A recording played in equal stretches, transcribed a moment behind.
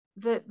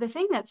the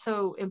thing that's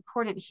so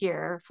important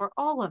here for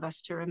all of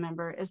us to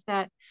remember is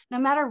that no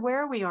matter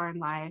where we are in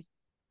life,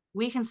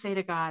 we can say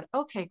to God,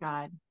 okay,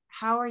 God,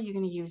 how are you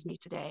going to use me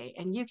today?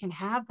 And you can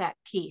have that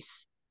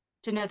peace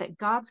to know that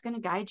God's going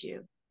to guide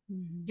you.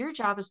 Mhm. Your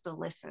job is to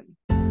listen.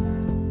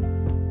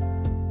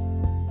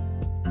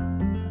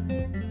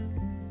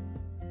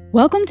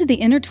 Welcome to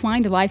the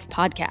Intertwined Life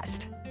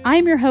podcast. I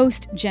am your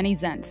host, Jenny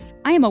Zentz.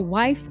 I am a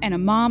wife and a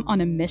mom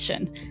on a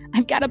mission.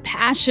 I've got a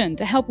passion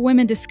to help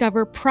women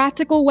discover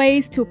practical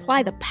ways to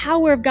apply the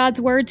power of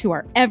God's Word to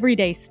our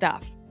everyday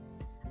stuff.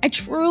 I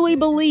truly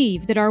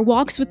believe that our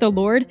walks with the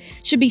Lord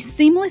should be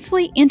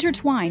seamlessly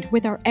intertwined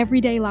with our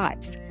everyday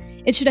lives.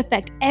 It should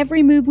affect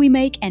every move we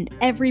make and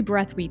every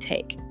breath we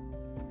take.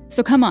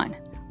 So come on,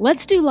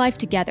 let's do life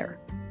together.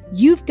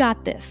 You've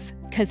got this,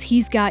 because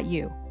He's got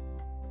you.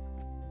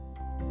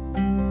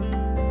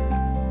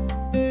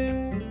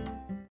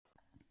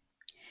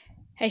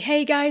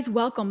 Hey guys,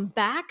 welcome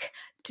back.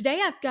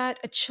 Today I've got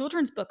a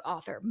children's book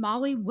author,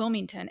 Molly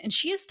Wilmington, and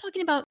she is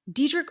talking about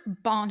Dietrich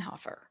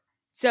Bonhoeffer.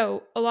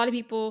 So a lot of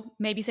people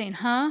may be saying,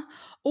 huh?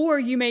 Or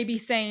you may be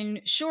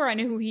saying, sure, I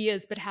know who he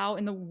is, but how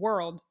in the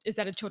world is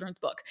that a children's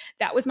book?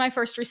 That was my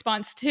first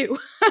response too.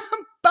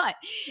 But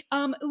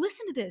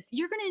listen to this.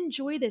 You're going to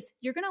enjoy this.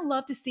 You're going to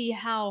love to see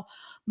how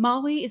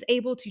Molly is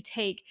able to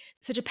take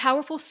such a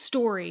powerful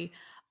story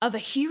of a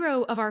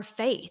hero of our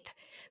faith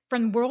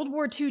from World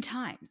War II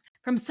times,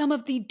 from some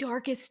of the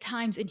darkest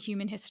times in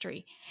human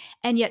history,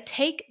 and yet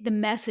take the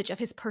message of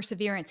his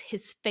perseverance,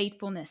 his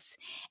faithfulness,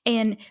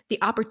 and the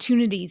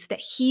opportunities that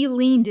he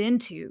leaned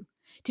into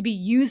to be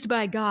used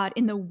by God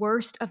in the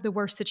worst of the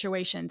worst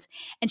situations.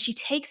 And she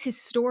takes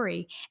his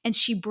story and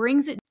she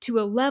brings it to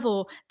a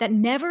level that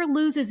never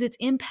loses its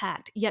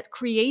impact, yet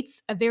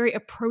creates a very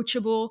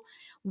approachable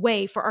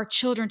way for our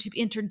children to be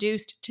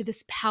introduced to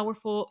this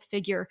powerful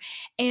figure.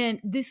 And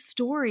this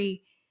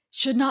story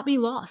should not be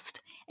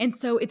lost. And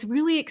so it's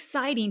really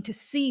exciting to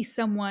see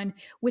someone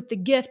with the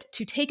gift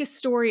to take a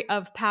story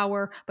of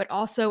power, but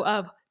also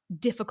of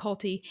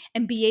difficulty,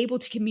 and be able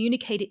to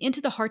communicate it into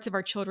the hearts of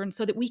our children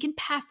so that we can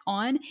pass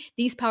on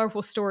these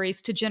powerful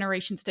stories to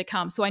generations to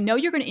come. So I know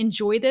you're going to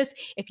enjoy this.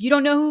 If you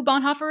don't know who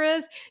Bonhoeffer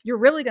is, you're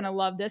really going to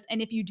love this.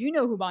 And if you do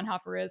know who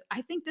Bonhoeffer is,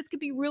 I think this could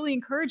be really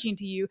encouraging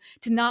to you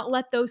to not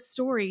let those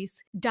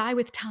stories die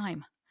with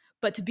time,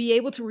 but to be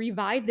able to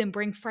revive them,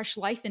 bring fresh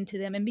life into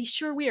them, and be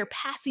sure we are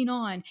passing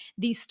on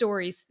these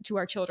stories to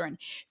our children.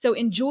 So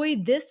enjoy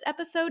this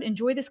episode,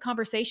 enjoy this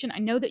conversation. I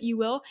know that you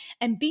will.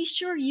 And be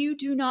sure you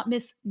do not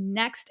miss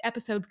next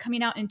episode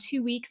coming out in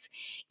 2 weeks.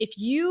 If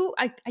you,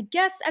 I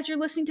guess, as you're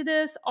listening to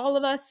this, all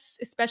of us,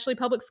 especially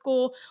public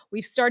school,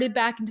 we've started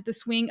back into the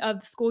swing of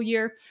the school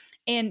year.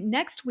 And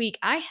next week,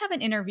 I have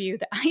an interview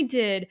that I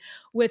did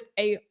with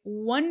a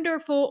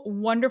wonderful,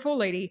 wonderful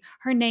lady.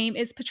 Her name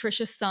is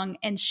Patricia Sung,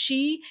 and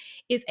she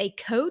is a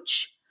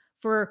coach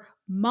for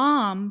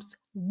moms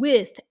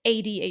with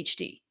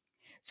ADHD.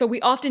 So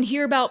we often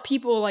hear about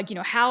people like,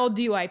 how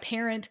do I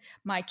parent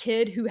my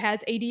kid who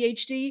has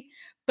ADHD?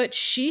 But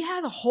she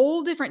has a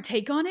whole different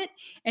take on it.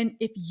 And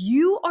if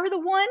you are the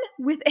one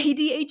with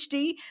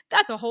ADHD,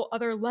 that's a whole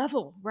other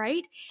level,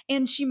 right?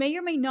 And she may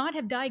or may not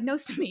have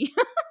diagnosed me.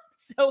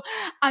 So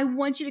I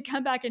want you to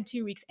come back in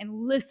 2 weeks and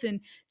listen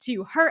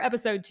to her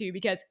episode 2,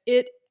 because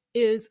it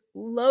is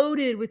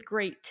loaded with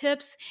great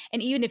tips.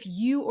 And even if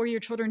you or your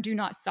children do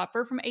not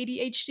suffer from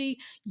ADHD,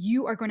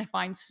 you are going to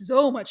find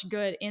so much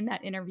good in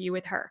that interview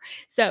with her.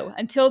 So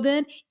until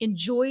then,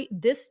 enjoy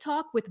this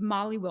talk with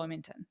Molly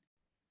Wilmington.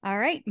 All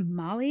right,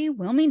 Molly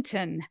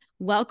Wilmington,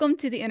 welcome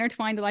to the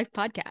Intertwined Life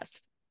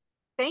podcast.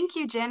 Thank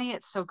you, Jenny.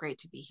 It's so great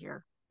to be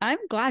here. I'm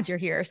glad you're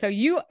here. So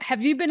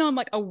have you been on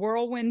like a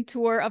whirlwind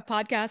tour of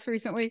podcasts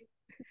recently?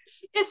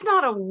 It's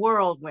not a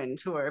whirlwind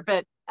tour,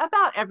 but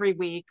about every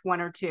week,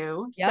 one or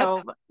two. Yep.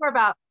 So for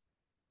about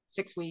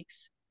 6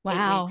 weeks,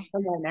 Wow. 8 weeks,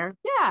 somewhere in there.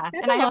 Yeah.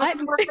 That's And a I have lot.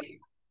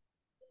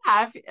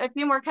 a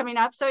few more coming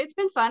up. So it's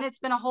been fun. It's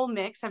been a whole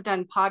mix. I've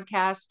done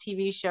podcasts,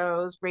 TV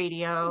shows,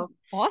 radio,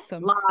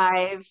 Awesome.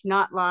 live,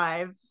 not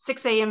live,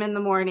 6 a.m. in the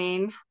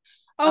morning.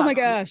 Oh my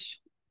gosh.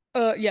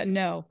 Yeah,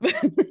 no.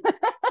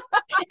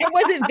 And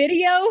was it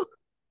video?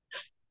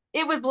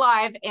 It was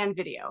live and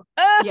video.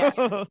 Oh, Yeah.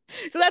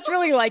 So that's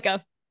really like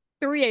a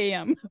 3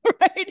 a.m.,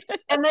 right?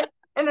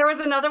 And there was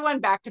another one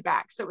back to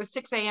back. So it was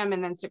 6 a.m.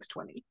 and then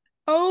 6:20.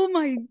 Oh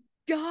my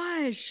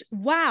gosh.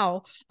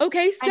 Wow.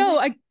 Okay,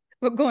 so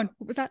go on.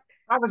 What was that?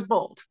 I was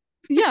bold.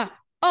 Yeah.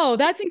 Oh,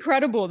 that's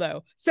incredible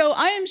though. So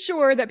I am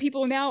sure that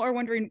people now are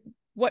wondering,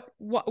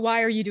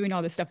 why are you doing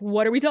all this stuff?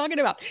 What are we talking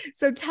about?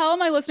 So tell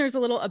my listeners a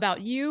little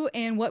about you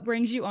and what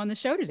brings you on the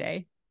show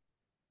today.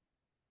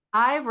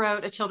 I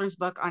wrote a children's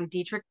book on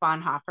Dietrich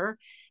Bonhoeffer.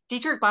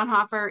 Dietrich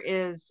Bonhoeffer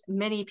is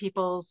many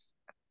people's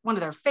one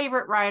of their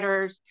favorite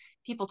writers.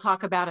 People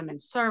talk about him in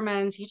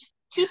sermons. You just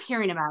keep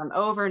hearing about him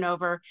over and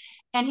over.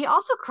 And he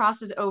also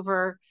crosses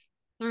over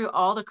through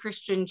all the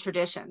Christian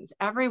traditions.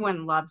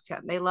 Everyone loves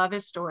him. They love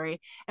his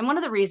story. And one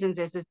of the reasons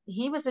is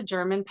he was a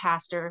German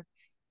pastor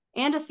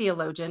and a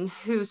theologian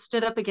who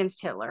stood up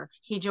against Hitler.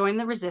 He joined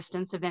the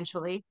resistance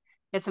eventually,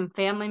 had some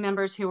family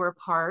members who were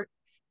part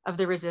of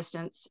the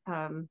resistance,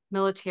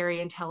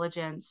 military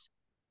intelligence,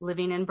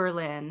 living in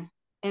Berlin.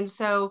 And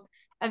so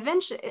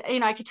eventually,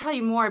 I could tell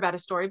you more about a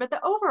story, but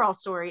the overall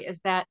story is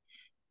that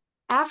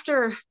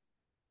after,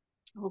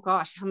 oh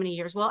gosh, how many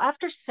years? Well,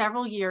 after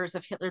several years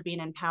of Hitler being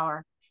in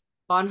power,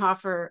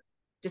 Bonhoeffer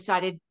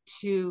decided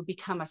to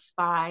become a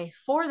spy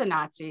for the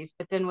Nazis,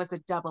 but then was a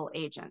double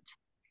agent.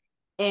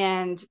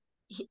 And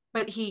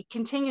but he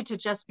continued to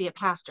just be a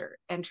pastor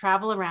and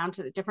travel around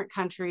to the different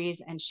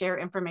countries and share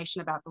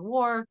information about the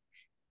war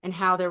and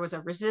how there was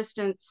a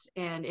resistance.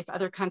 And if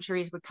other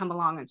countries would come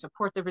along and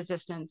support the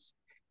resistance,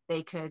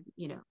 they could,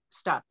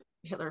 stop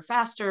Hitler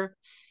faster.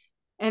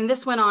 And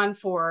this went on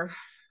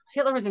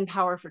Hitler was in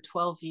power for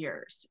 12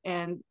 years.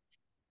 And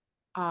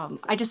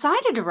I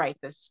decided to write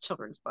this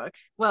children's book.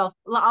 Well,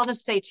 I'll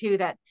just say too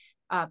that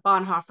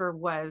Bonhoeffer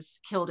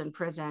was killed in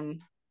prison,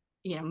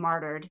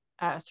 martyred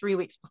 3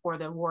 weeks before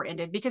the war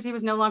ended because he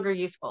was no longer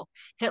useful.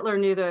 Hitler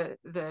knew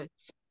the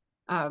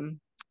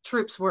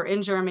troops were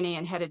in Germany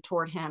and headed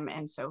toward him,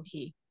 and so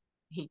he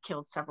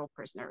killed several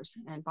prisoners,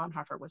 and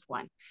Bonhoeffer was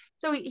one.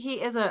 So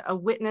he is a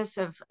witness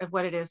of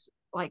what it is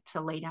like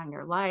to lay down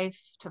your life,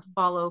 to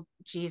follow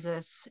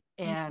Jesus,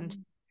 and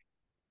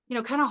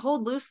kind of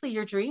hold loosely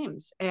your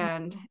dreams.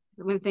 And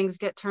when things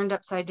get turned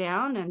upside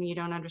down and you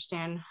don't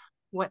understand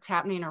what's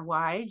happening or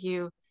why,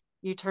 you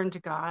turn to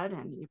God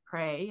and you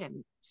pray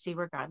and see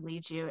where God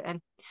leads you.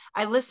 And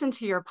I listened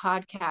to your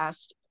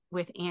podcast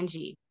with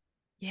Angie.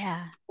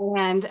 Yeah.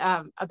 And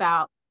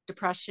about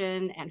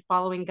depression and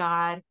following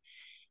God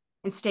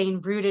and staying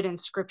rooted in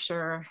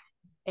scripture.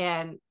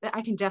 And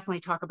I can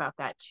definitely talk about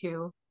that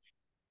too.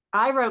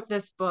 I wrote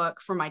this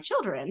book for my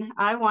children.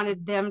 I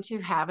wanted them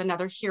to have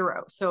another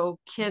hero. So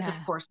kids, of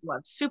course,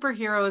 love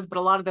superheroes, but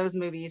a lot of those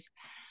movies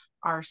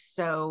are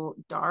so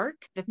dark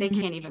that they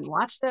can't even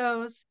watch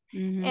those.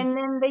 And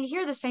then they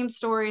hear the same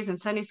stories in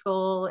Sunday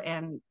school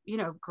and,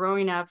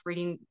 growing up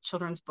reading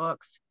children's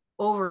books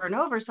over and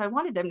over. So I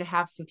wanted them to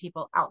have some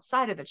people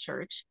outside of the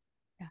church.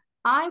 Yeah.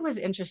 I was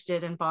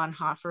interested in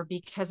Bonhoeffer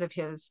because of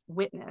his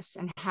witness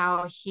and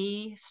how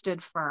he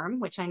stood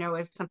firm, which I know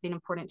is something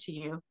important to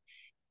you.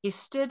 He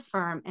stood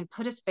firm and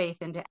put his faith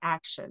into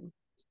action.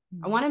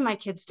 I wanted my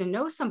kids to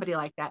know somebody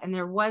like that, and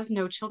there was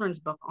no children's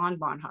book on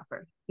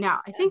Bonhoeffer. Now,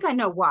 I think I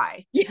know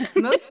why. Yeah.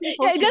 Most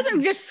people it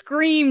doesn't just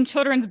scream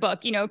children's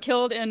book,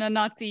 killed in a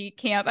Nazi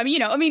camp.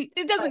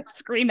 It doesn't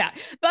scream that.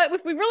 But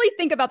if we really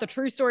think about the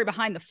true story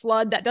behind the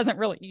flood, that doesn't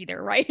really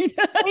either, right?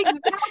 Exactly.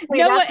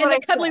 Noah and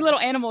the cuddly little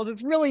animals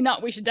is really not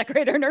what we should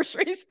decorate our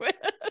nurseries with.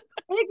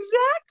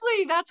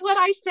 Exactly. That's what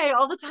I say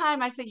all the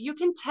time. I say you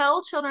can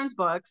tell children's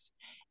books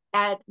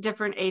at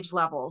different age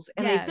levels,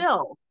 and they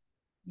build.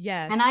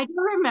 Yes. And I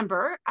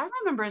remember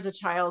as a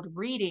child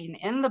reading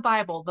in the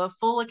Bible the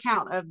full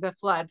account of the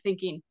flood,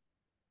 thinking,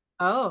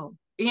 oh,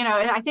 and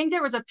I think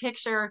there was a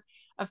picture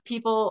of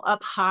people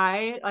up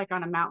high, like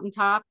on a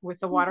mountaintop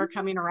with the water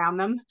coming around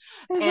them.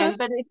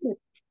 But it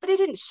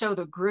didn't show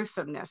the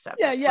gruesomeness of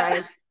it,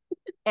 right?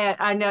 And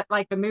I know,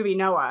 like the movie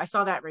Noah, I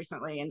saw that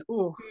recently, and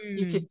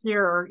you could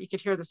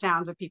hear the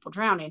sounds of people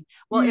drowning.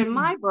 Well, in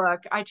my book,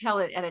 I tell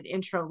it at an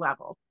intro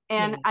level.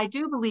 And I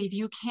do believe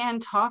you can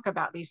talk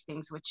about these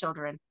things with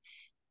children.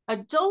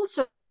 Adults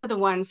are the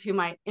ones who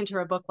might enter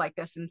a book like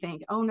this and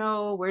think, oh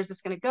no, where's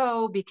this going to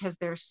go? Because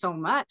there's so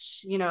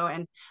much,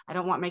 and I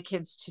don't want my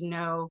kids to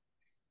know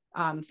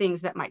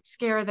things that might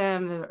scare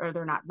them or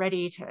they're not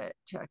ready to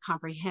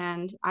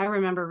comprehend. I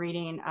remember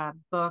reading a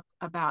book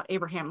about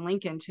Abraham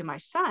Lincoln to my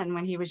son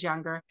when he was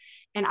younger,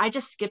 and I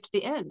just skipped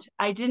the end.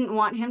 I didn't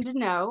want him to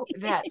know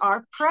that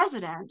our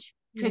president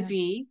could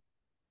be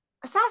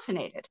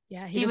assassinated.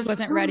 Yeah, he just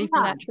wasn't ready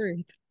for that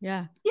truth.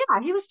 Yeah,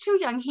 he was too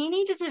young. He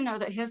needed to know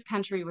that his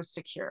country was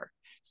secure.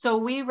 So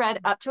we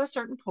read up to a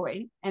certain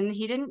point, and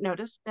he didn't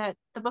notice that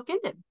the book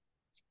ended.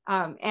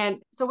 And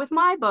so with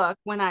my book,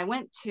 when I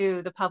went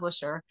to the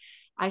publisher,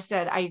 I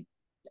said, I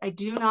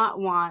do not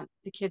want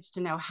the kids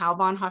to know how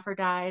Bonhoeffer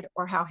died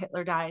or how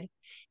Hitler died.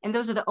 And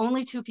those are the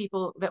only two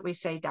people that we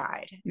say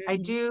died. I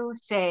do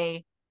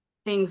say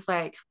things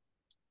like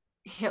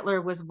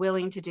Hitler was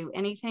willing to do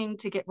anything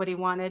to get what he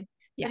wanted.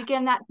 But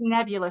again, that's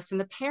nebulous, and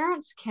the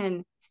parents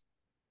can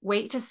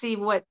wait to see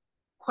what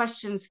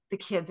questions the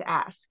kids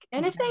ask.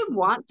 And if they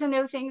want to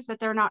know things that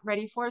they're not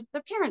ready for,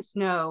 the parents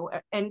know,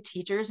 and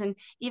teachers. And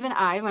even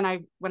when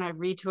I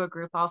read to a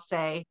group, I'll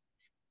say,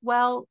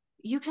 well,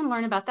 you can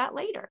learn about that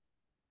later,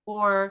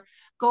 or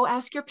go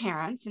ask your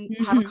parents and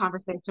have a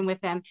conversation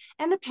with them.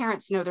 And the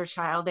parents know their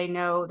child, they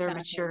know their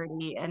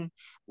maturity and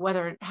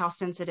how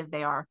sensitive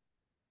they are.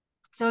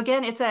 So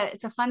again, it's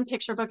a fun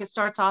picture book. It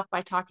starts off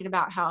by talking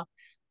about how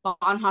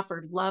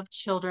Bonhoeffer loved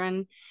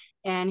children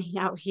and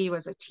how he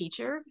was a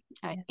teacher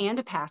and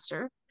a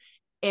pastor.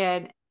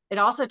 And it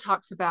also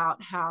talks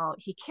about how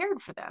he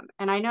cared for them.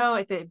 And I know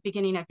at the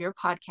beginning of your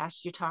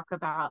podcast, you talk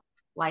about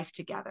life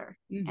together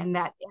and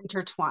that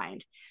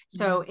intertwined.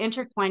 So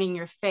intertwining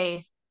your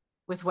faith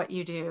with what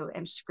you do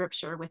and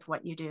scripture with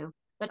what you do,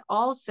 but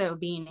also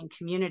being in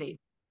community.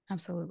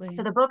 Absolutely.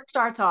 So the book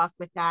starts off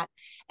with that.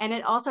 And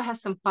it also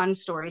has some fun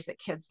stories that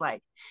kids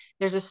like.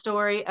 There's a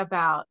story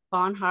about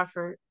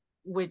Bonhoeffer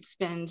would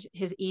spend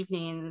his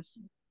evenings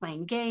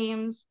playing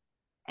games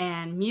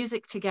and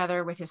music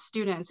together with his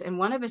students. And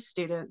one of his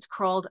students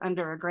crawled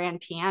under a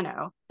grand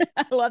piano.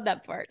 I love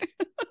that part.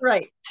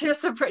 Right.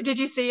 Did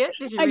you see it?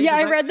 Did you read Yeah, the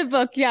I book? read the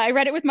book. Yeah, I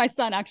read it with my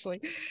son actually.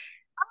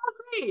 Oh,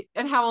 great.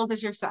 And how old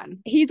is your son?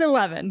 He's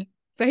 11.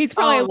 So he's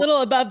probably a Oh,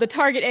 little above the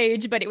target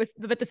age, but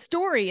the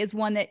story is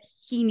one that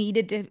he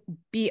needed to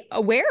be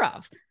aware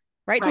of,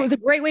 right? So it was right.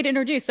 a great way to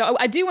introduce. So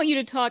I do want you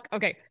to talk.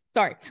 Okay,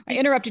 sorry, I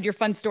interrupted your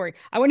fun story.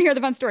 I want to hear the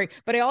fun story,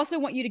 but I also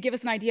want you to give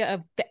us an idea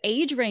of the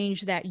age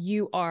range that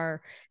you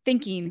are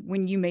thinking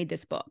when you made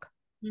this book.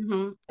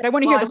 Mm-hmm. But I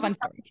want to Well, hear the fun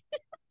story.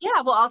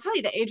 yeah, well, I'll tell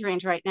you the age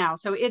range right now.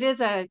 So it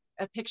is a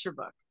picture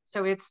book.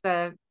 So it's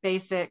the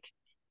basic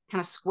kind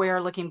of square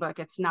looking book.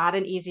 It's not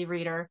an easy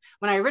reader.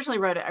 When I originally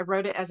wrote it, I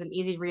wrote it as an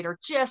easy reader,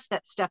 just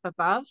that step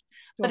above,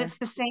 but Sure. it's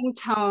the same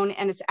tone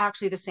and it's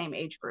actually the same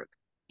age group.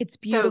 It's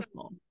So,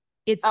 beautiful.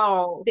 It's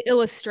oh, the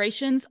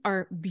illustrations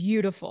are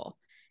beautiful.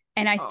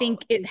 And I oh,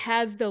 think it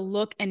has the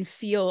look and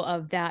feel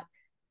of that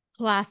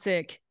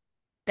classic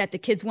that the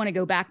kids want to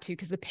go back to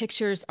because the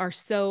pictures are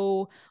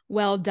so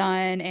well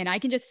done. And I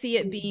can just see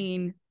it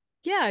being,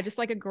 yeah, just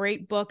like a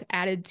great book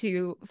added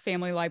to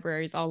family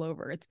libraries all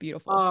over. It's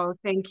beautiful. oh,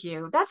 thank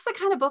you. That's the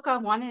kind of book I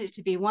wanted it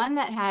to be, one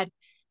that had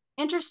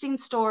interesting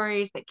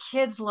stories that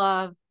kids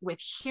love with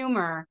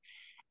humor.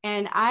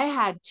 And I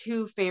had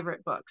two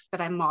favorite books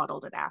that I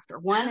modeled it after.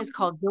 One is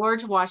called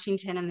George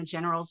Washington and the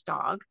General's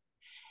Dog.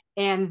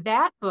 And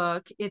that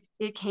book,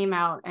 it came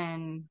out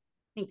in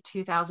I think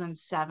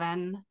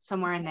 2007,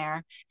 somewhere in Okay.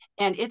 there.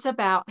 And it's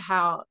about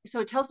how, so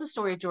it tells the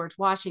story of George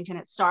Washington.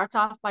 It starts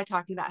off by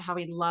talking about how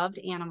he loved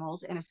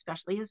animals and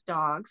especially his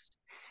dogs.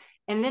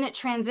 And then it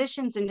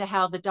transitions into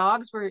how the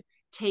dogs were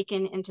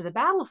taken into the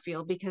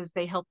battlefield because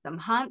they helped them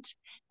hunt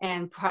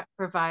and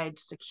provide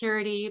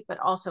security, but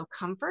also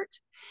comfort.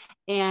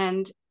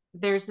 And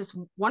there's this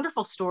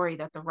wonderful story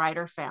that the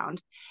writer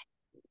found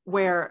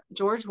where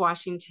George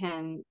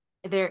Washington,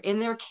 they're in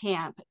their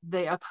camp,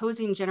 the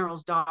opposing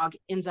general's dog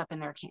ends up in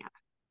their camp.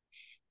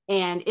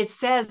 And it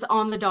says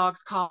on the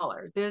dog's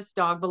collar, this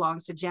dog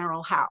belongs to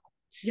General Howe.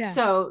 Yes.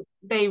 So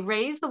they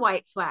raise the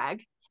white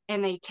flag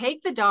and they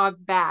take the dog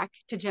back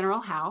to General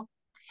Howe,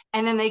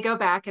 and then they go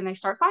back and they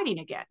start fighting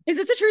again. Is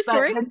this a true But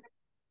story?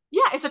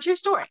 yeah, it's a true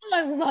story. Oh,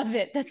 I love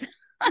it. That's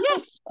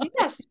Yes,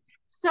 yes.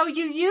 So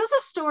you use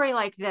a story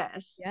like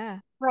this, yeah.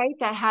 right,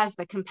 that has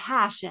the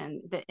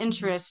compassion, the Mhm.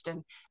 interest,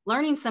 and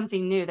learning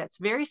something new that's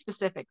very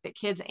specific that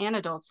kids and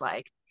adults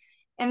like.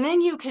 And then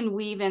you can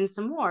weave in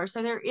some more.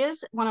 So there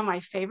is one of my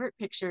favorite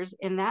pictures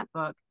in that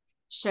book,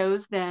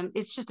 shows them,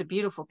 it's just a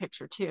beautiful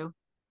picture too,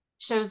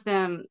 shows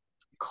them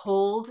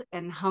cold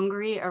and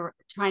hungry or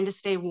trying to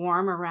stay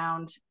warm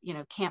around,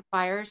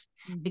 campfires,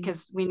 Mhm.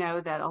 because we know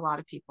that a lot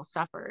of people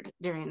suffered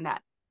during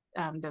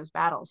those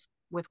battles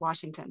with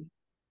Washington.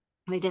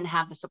 They didn't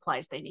have the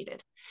supplies they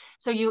needed.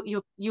 So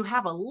you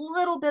have a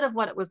little bit of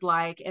what it was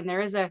like, and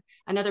there is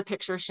another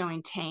picture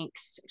showing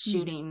tanks Yeah.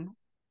 shooting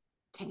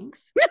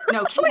tanks. I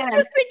No, was cannons.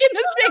 just thinking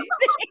the same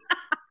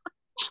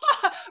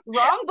thing.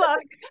 Wrong book.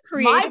 My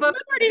Creative book.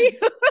 liberty.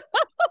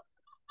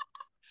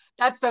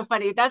 That's so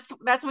funny. That's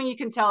when you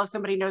can tell if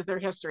somebody knows their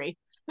history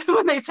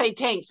when they say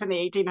tanks in the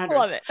I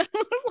love 1800s. it.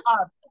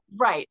 Uh,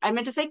 right. I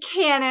meant to say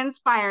cannons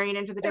firing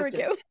into the There we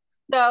distance. go.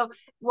 So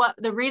what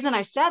the reason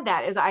I said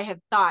that is I had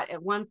thought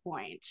at one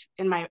point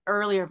in my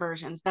earlier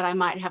versions that I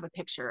might have a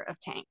picture of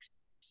tanks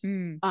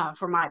Mm,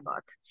 for my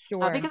book.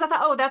 sure. Because I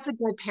thought, oh, that's a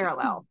good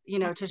parallel, to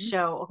Mhm.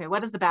 show, okay,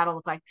 what does the battle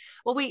look like?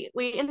 Well, we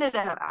ended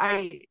up,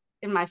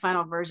 in my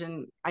final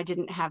version, I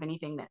didn't have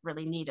anything that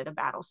really needed a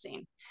battle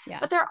scene, Yeah.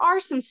 but there are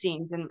some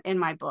scenes in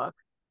my book.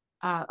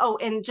 Oh,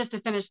 and just to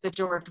finish the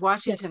George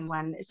Washington Yes.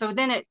 one, so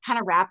then it kind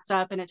of wraps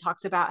up and it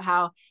talks about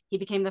how he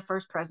became the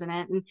first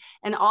president,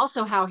 and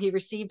also how he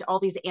received all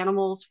these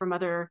animals from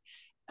other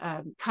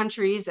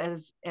countries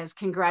as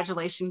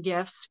congratulation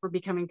gifts for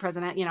becoming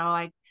president.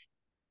 Like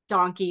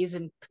donkeys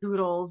and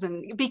poodles,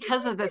 and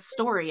because of the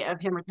story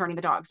of him returning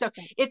the dog. So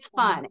That's it's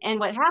funny. fun. And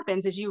what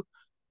happens is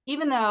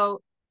even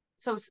though,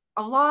 so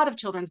a lot of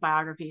children's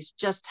biographies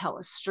just tell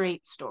a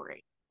straight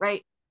story,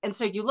 right? And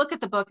so you look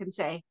at the book and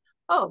say,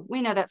 oh,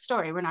 we know that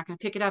story. We're not going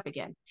to pick it up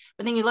again.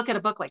 But then you look at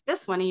a book like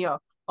this one and you go,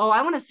 oh,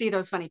 I want to see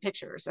those funny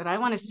pictures and I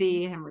want to Mhm.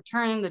 see him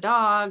return the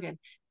dog.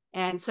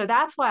 And so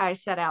that's why I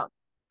set out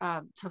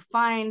to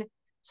find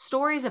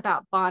stories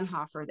about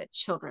Bonhoeffer that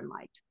children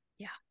liked.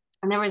 Yeah.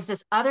 And there was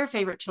this other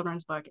favorite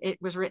children's book.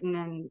 It was written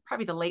in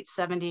probably the late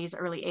 70s,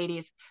 early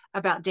 80s,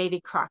 about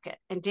Davy Crockett.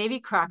 And Davy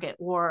Crockett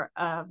wore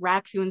a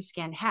raccoon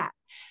skin hat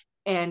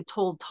and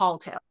told tall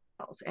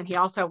tales. And he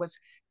also was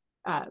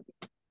uh,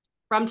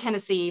 from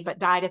Tennessee, but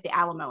died at the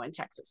Alamo in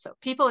Texas. So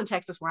people in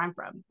Texas, where I'm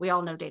from, we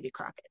all know Davy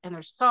Crockett. And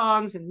there's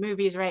songs and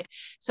movies, right?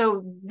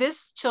 So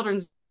this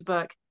children's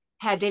book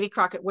had Davy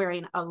Crockett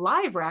wearing a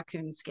live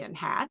raccoon skin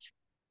hat,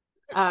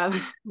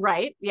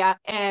 right, yeah,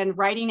 and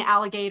riding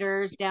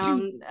alligators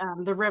down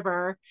the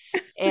river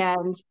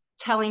and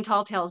telling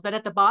tall tales, but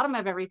at the bottom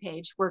of every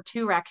page were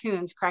two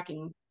raccoons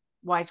cracking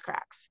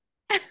wisecracks.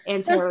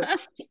 And so,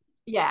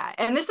 yeah,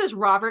 and this is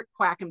Robert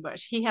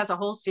Quackenbush. He has a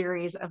whole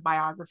series of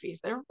biographies.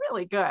 They're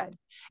really good.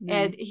 Nice.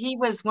 And he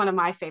was one of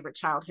my favorite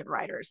childhood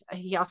writers.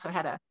 He also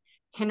had a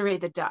Henry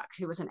the Duck,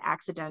 who was an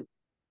accident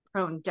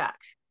prone duck.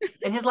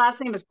 And his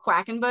last name is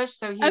Quackenbush.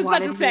 So I he was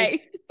about to wanted me,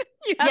 say,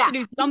 you have yeah, to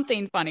do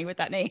something funny with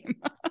that name.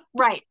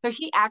 right. So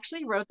he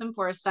actually wrote them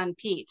for his son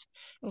Pete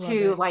Love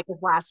to it. like his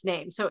last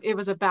name. So it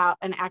was about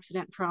an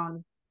accident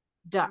prone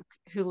duck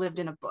who lived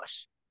in a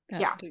bush.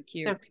 That's Yeah. too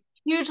So cute.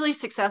 hugely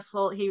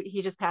successful.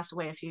 He just passed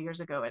away a few years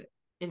ago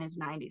in his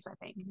 90s, I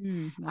think.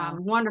 Wow.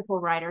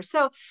 Wonderful writer.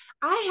 So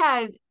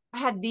I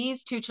had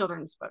these two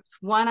children's books.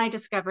 One I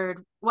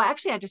discovered, well,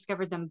 actually I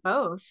discovered them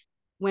both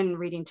when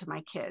reading to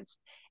my kids.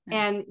 Nice.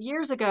 And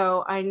years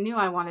ago, I knew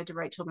I wanted to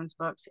write children's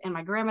books, and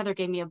my grandmother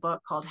gave me a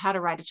book called How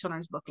to Write a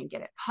Children's Book and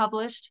Get It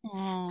Published.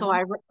 So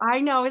Aw, I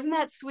know, isn't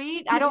that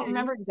sweet? I it don't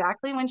remember is.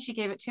 exactly when she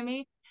gave it to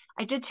me.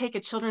 I did take a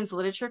children's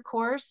literature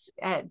course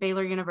at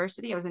Baylor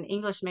University. I was an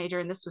English major,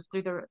 and this was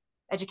through the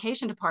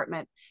education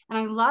department, and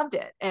I loved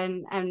it.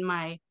 And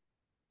my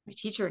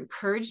teacher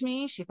encouraged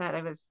me. She thought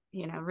I was,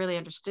 really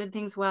understood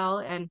things well.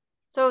 And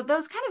so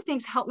those kind of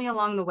things helped me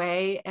along the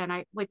way. And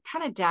I would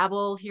kind of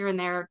dabble here and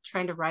there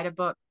trying to write a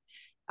book.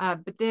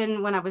 But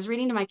then when I was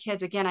reading to my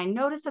kids again, I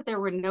noticed that there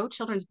were no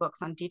children's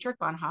books on Dietrich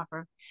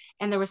Bonhoeffer.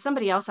 And there was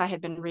somebody else I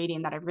had been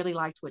reading that I really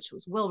liked, which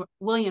was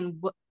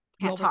William,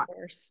 can't talk.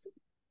 Wilberforce.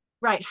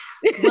 Right.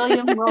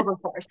 William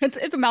Wilberforce.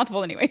 It's a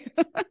mouthful anyway.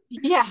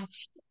 Yeah.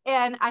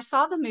 And I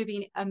saw the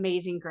movie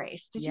Amazing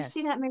Grace. Did you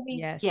see Yes. that movie?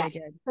 Yes, I Yes.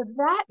 did. So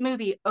that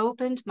movie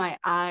opened my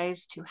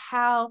eyes to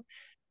how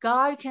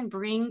God can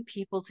bring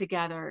people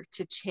together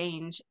to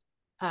change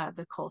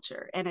the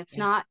culture. And it's Yes.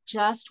 not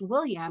just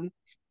William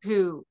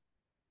who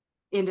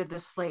ended the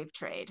slave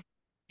trade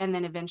and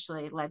then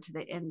eventually led to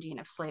the ending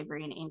of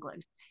slavery in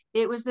England.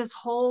 It was this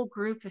whole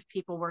group of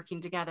people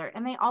working together.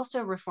 And they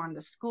also reformed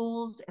the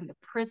schools and the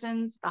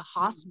prisons, the Mhm.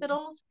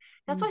 hospitals.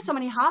 That's why Mhm. so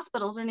many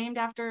hospitals are named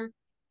after,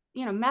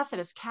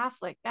 Methodist,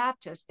 Catholic,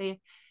 Baptist.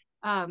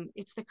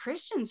 It's the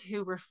Christians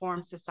who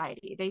reform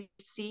society. They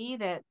see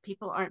that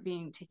people aren't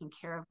being taken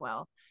care of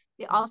well.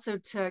 They also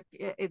took,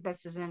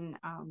 this is in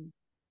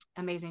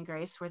Amazing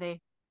Grace, where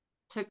they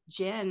took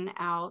gin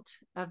out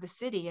of the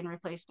city and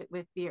replaced it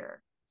with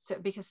beer. So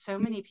because so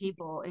many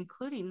people,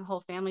 including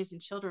whole families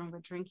and children, were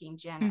drinking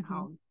gin at Mhm.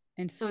 home.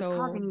 And So it's so,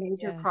 causing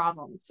major yeah.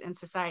 problems in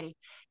society.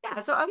 Yeah,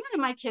 so I wanted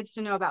my kids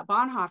to know about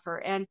Bonhoeffer.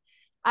 And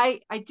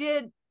I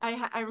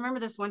remember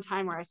this one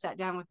time where I sat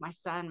down with my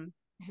son,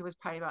 who was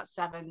probably about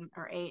 7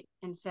 or 8,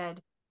 and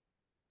said,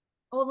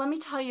 "Oh, let me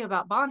tell you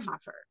about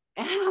Bonhoeffer."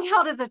 And I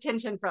held his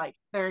attention for like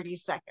 30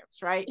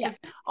 seconds, right? Yeah.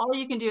 Because all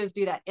you can do is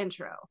do that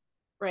intro,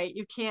 right?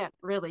 You can't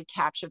really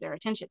capture their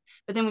attention.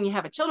 But then when you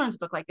have a children's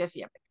book like this,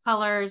 you have the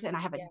colors, and I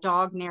have a Yeah.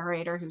 dog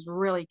narrator who's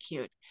really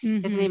cute.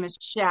 His Mhm. name is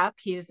Shep.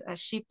 He's a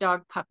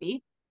sheepdog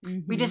puppy.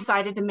 We Mhm.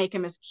 decided to make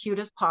him as cute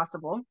as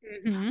possible.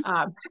 Mhm.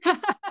 Um,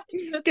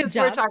 Good since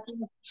we're job.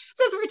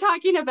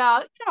 talking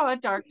about a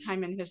dark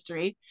time in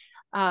history.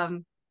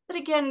 But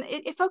again,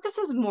 it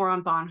focuses more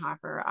on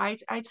Bonhoeffer.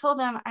 I told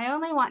them I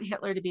only want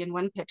Hitler to be in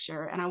one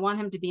picture, and I want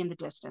him to be in the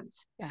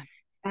distance. Yeah.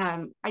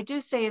 I do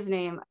say his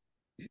name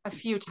a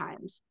few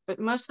times, but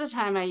most of the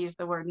time I use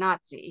the word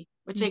Nazi,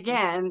 which Mhm.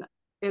 again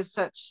it's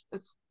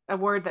a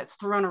word that's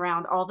thrown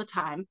around all the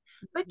time,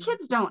 but Mhm.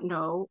 kids don't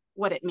know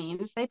what it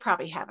means. They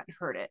probably haven't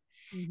heard it.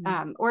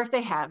 Mhm. Or if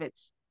they have,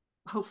 it's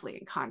hopefully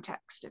in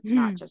context. It's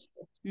not Mhm. just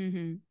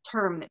Mhm. a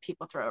term that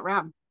people throw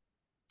around.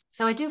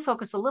 So I do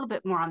focus a little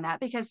bit more on that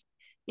because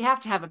you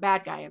have to have a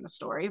bad guy in the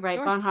story, right?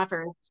 Sure.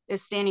 Bonhoeffer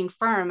is standing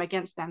firm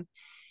against them.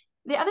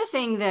 The other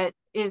thing that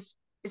is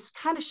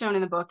kind of shown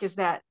in the book is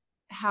that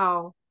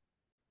how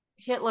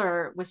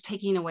Hitler was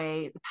taking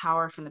away the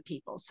power from the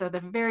people. So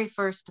the very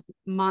first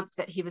month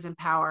that he was in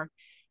power,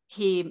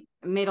 he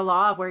made a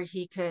law where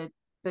the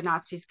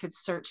Nazis could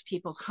search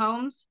people's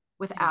homes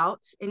Yeah.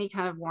 without any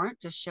kind of warrant,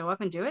 just show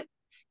up and do it.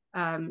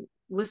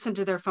 Listen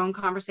to their phone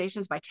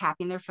conversations by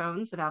tapping their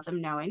phones without them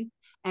knowing,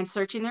 and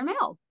searching their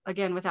mail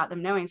again without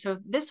them knowing. So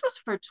this was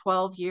for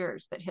 12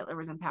 years that Hitler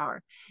was in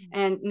power,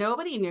 and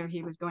nobody knew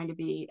he was going to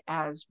be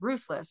as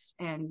ruthless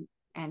and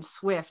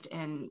swift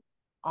and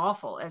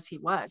awful as he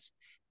was.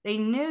 They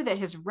knew that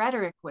his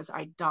rhetoric was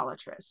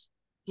idolatrous,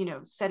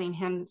 setting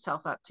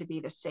himself up to be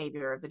the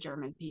savior of the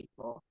German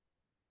people.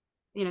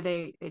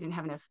 They didn't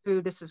have enough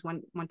food. This is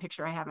one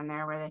picture I have in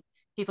there where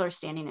people are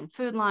standing in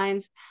food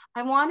lines.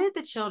 I wanted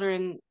the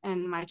children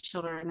and my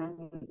children,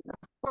 and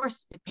of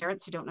course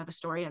parents who don't know the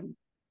story and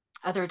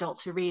other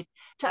adults who read,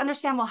 to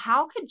understand, well,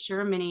 how could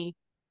Germany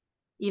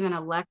even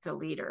elect a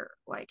leader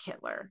like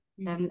Hitler?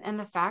 Mhm. And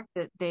the fact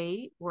that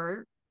they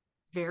were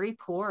very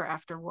poor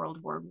after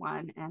World War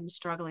I and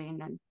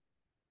struggling,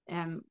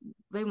 and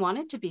they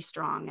wanted to be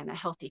strong and a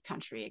healthy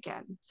country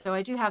again. So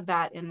I do have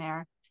that in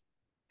there.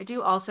 I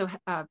do also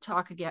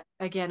talk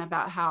again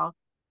about how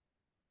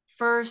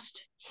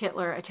first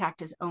Hitler attacked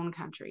his own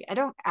country. I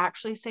don't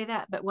actually say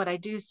that, but what I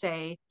do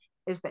say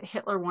is that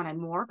Hitler wanted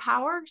more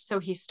power, so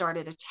he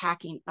started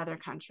attacking other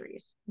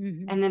countries.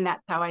 Mm-hmm. And then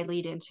that's how I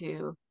lead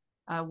into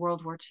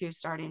World War II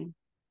starting.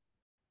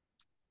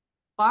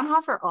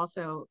 Bonhoeffer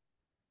also,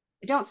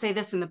 I don't say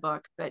this in the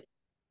book, but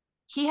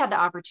he had the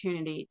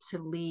opportunity to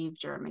leave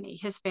Germany.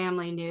 His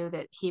family knew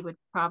that he would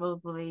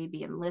probably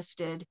be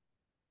enlisted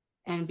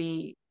and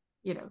be,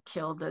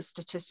 killed. The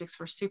statistics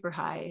were super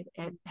high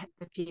at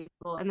the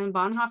people. And then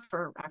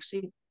Bonhoeffer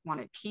actually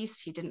wanted peace.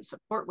 He didn't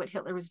support what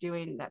Hitler was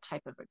doing, that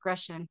type of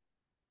aggression,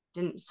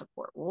 didn't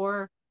support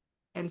war.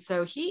 And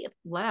so he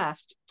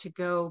left to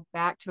go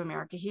back to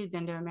America. He had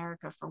been to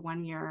America for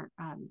 1 year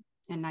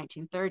in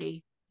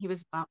 1930. He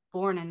was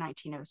born in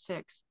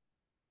 1906.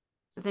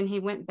 So then he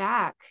went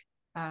back,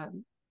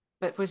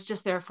 but was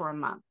just there for a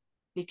month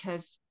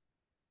because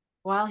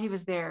while he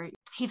was there,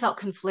 he felt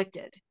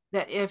conflicted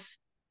that if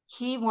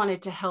he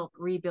wanted to help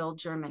rebuild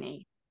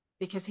Germany,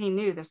 because he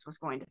knew this was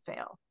going to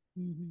fail,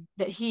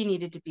 that he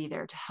needed to be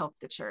there to help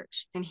the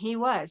church. And he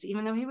was,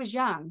 even though he was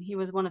young, he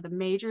was one of the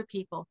major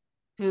people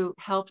who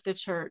helped the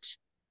church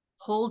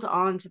hold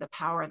on to the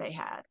power they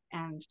had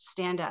and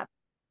stand up.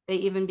 They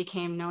even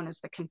became known as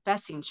the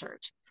confessing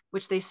church,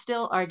 which they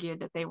still argued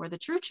that they were the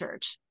true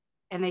church.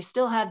 And they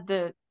still had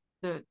the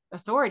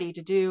authority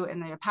to do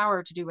and the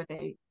power to do what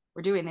they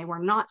were doing. They were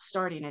not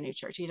starting a new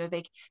church.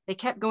 They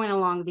kept going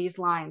along these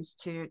lines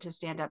to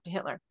stand up to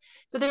Hitler.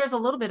 So there's a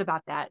little bit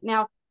about that.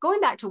 Now,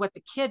 going back to what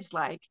the kids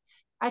like,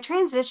 I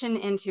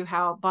transitioned into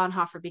how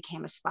Bonhoeffer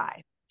became a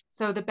spy.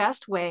 So the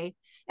best way,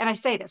 and I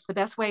say this, the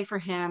best way for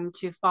him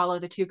to follow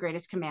the two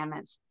greatest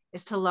commandments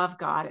is to love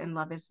God and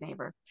love his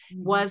neighbor,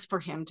 was for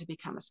him to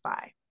become a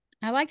spy.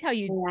 I liked how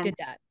you did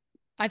that.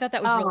 I thought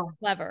that was really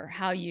clever,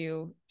 how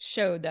you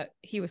showed that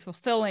he was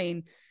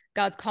fulfilling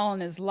God's call in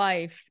his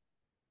life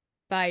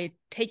by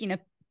taking a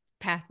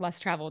path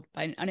less traveled,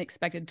 by an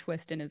unexpected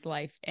twist in his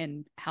life,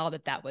 and how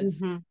that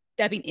was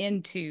stepping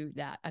into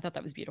that. I thought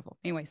that was beautiful.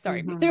 Anyway,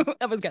 sorry.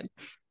 That was good.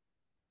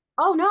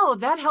 Oh, no,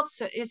 that helps.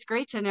 It's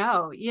great to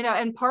know,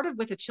 and part of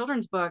with a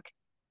children's book,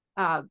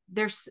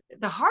 there's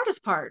the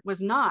hardest part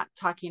was not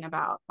talking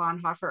about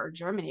Bonhoeffer or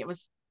Germany. It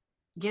was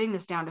getting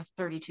this down to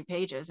 32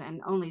 pages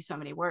and only so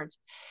many words.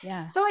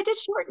 Yeah. So I did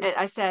shorten it.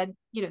 I said,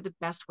 the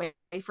best way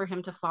for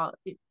him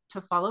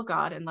to follow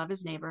God and love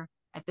his neighbor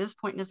at this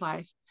point in his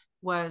life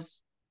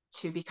was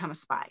to become a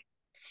spy.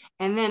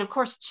 And then, of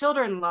course,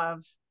 children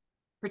love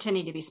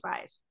pretending to be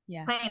spies,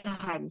 playing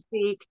hide and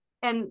seek.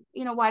 And,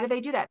 why do they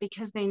do that?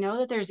 Because they know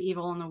that there's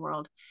evil in the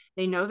world.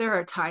 They know there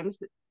are times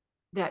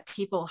that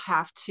people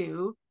have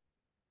to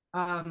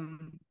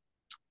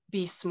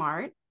be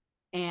smart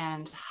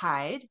and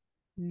hide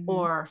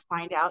or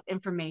find out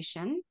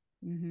information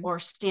or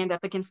stand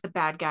up against the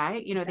bad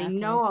guy. They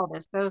know all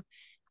this. So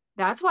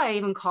that's why I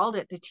even called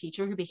it The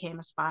Teacher Who Became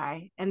a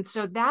Spy. And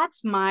so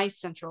that's my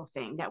central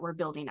thing that we're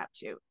building up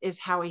to, is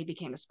how he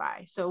became a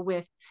spy. So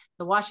with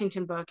the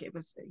Washington book, it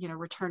was,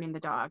 returning the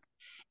dog.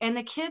 And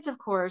the kids, of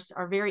course,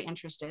 are very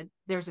interested.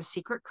 There's a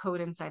secret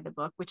code inside the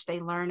book, which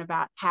they learn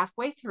about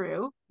halfway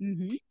through.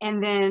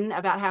 And then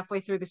about halfway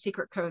through, the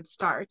secret code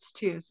starts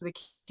too. So the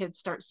kids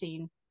start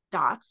seeing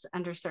dots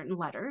under certain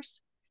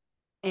letters.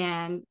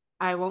 And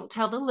I won't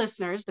tell the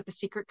listeners, but the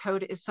secret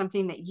code is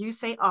something that you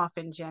say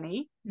often,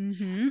 Jenny.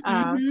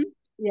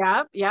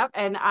 Yep.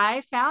 And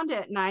I found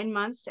it 9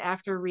 months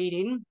after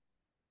reading.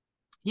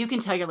 You can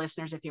tell your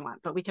listeners if you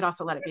want, but we could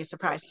also let it be a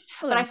surprise.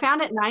 But I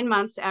found it 9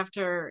 months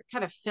after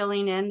kind of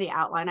filling in the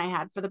outline I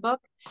had for the book.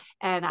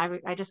 And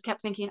I just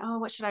kept thinking, oh,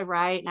 what should I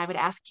write? And I would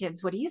ask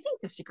kids, what do you think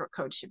the secret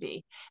code should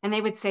be? And they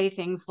would say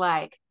things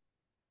like,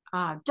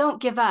 don't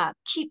give up,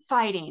 keep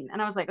fighting.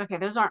 And I was like, okay,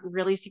 those aren't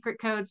really secret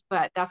codes,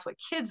 but that's what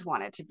kids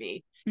want it to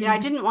be. I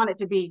didn't want it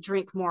to be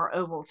drink more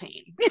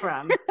Ovaltine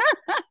from,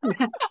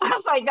 I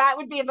was like, that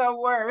would be the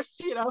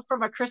worst,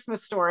 from A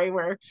Christmas Story,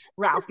 where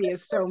Ralphie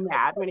is so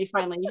mad when he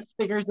finally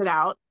figures it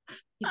out.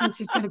 He thinks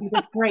he's going to be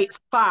this great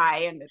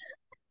spy, and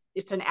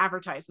it's an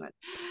advertisement.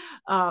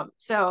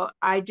 So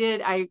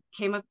I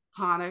came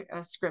upon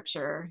a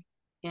scripture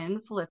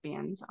in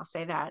Philippians, I'll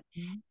say that.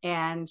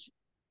 And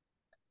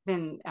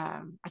then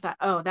I thought,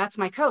 oh, that's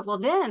my code. Well,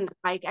 then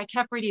I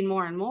kept reading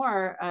more and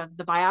more of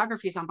the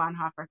biographies on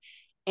Bonhoeffer.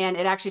 And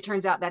it actually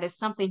turns out that is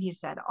something he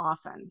said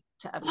often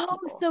to other people.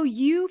 Oh, so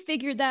you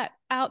figured that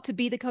out to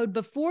be the code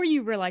before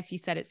you realized he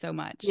said it so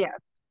much. Yes.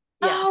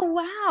 Oh,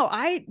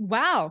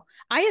 wow.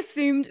 I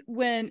assumed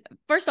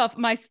first off,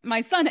 my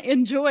son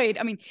enjoyed,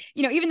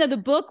 even though the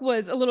book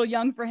was a little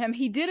young for him,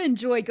 he did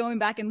enjoy going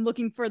back and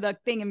looking for the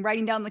thing and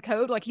writing down the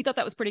code. Like, he thought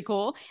that was pretty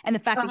cool. And the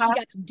fact that he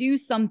got to do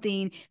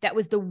something that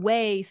was the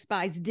way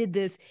spies did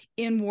this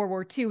in World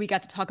War II, we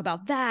got to talk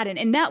about that.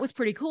 And that was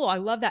pretty cool. I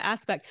love that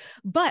aspect.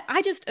 But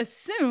I just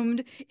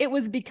assumed it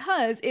was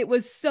because it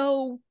was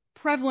so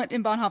prevalent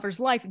in Bonhoeffer's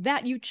life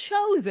that you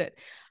chose it.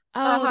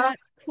 Oh,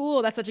 that's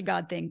cool. That's such a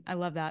God thing. I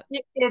love that.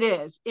 It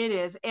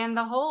is. And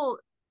the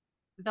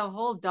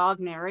whole dog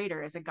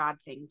narrator is a God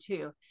thing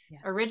too. Yeah.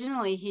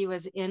 Originally, he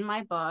was in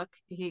my book,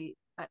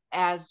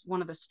 as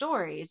one of the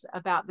stories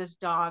about this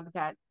dog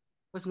that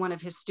was one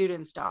of his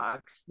students'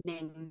 dogs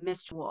named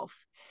Mr. Wolf.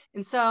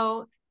 And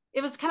so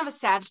it was kind of a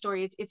sad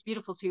story. It's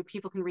beautiful too.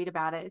 People can read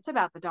about it. It's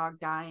about the dog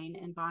dying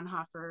and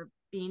Bonhoeffer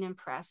being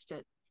impressed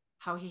at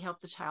how he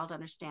helped the child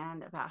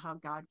understand about how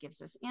God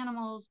gives us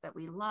animals that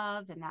we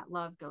love, and that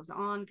love goes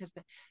on, because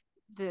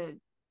the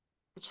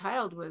the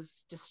child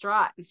was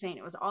distraught and saying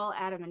it was all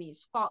Adam and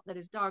Eve's fault that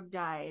his dog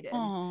died. And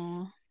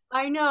Aw.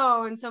 I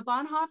know. And so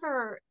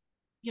Bonhoeffer,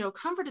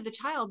 comforted the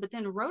child, but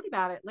then wrote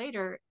about it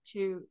later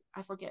to,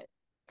 I forget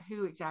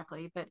who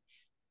exactly, but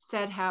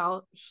said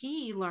how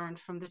he learned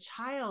from the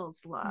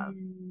child's love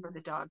for Mm. the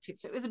dog too.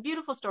 So it was a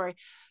beautiful story.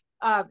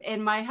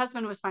 And my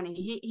husband was funny.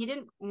 He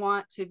didn't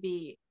want to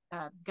be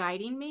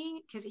guiding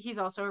me, because he's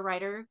also a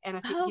writer and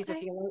Oh, he's a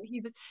okay.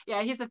 theologian.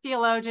 He's a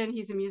theologian.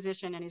 He's a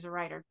musician and he's a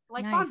writer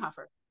like Nice.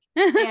 Bonhoeffer.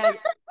 And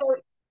so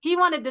he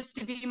wanted this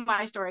to be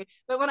my story.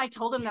 But when I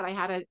told him that I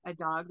had a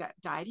dog that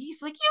died,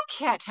 he's like, "You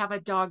can't have a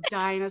dog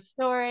die in a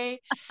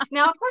story."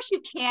 Now, of course,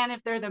 you can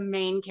if they're the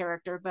main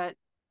character, but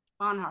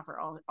Bonhoeffer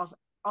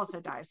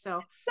also dies. So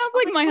Sounds I was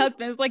like like, my "Oh,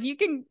 husband is like, you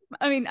can,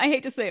 I mean, I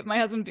hate to say it, my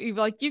husband would be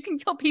like, you can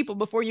kill people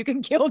before you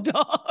can kill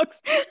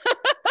dogs.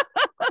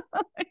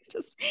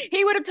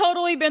 He would have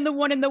totally been the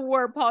one in the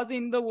war,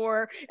 pausing the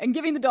war and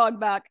giving the dog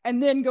back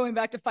and then going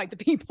back to fight the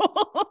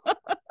people.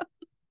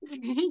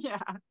 yeah."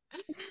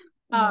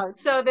 Oh,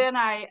 So then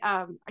I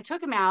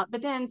took him out,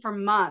 but then for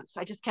months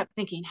I just kept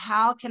thinking,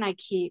 how can I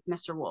keep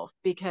Mr. Wolf?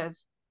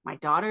 Because my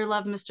daughter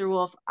loved Mr.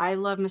 Wolf. I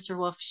love Mr.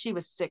 Wolf. She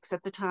was 6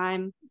 at the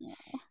time.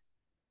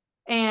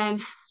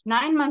 And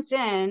 9 months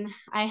in,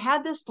 I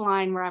had this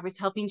line where I was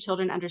helping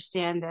children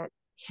understand that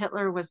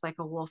Hitler was like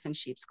a wolf in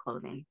sheep's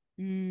clothing.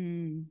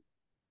 mm,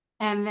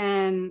 And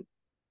then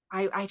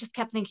I just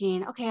kept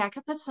thinking, okay, I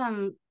could put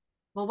some,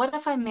 well, what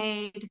if I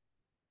made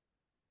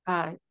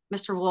uh,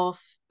 Mr. Wolf,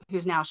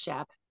 who's now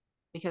Shep,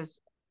 because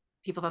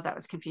people thought that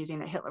was confusing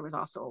that Hitler was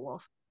also a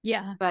wolf.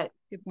 yeah, But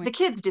good the point.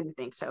 kids didn't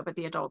think so, but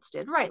the adults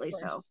did, Of rightly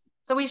so. course.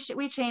 So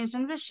we changed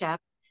him to Shep,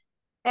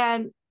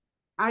 and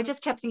I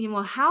just kept thinking,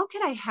 well, how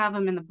could I have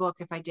him in the book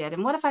if I did?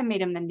 And what if I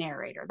made him the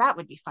narrator? That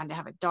would be fun to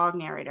have a dog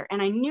narrator. And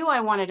I knew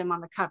I wanted him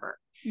on the cover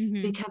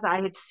Mm-hmm. because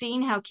I had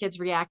seen how kids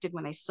reacted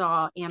when they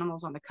saw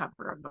animals on the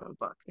cover of a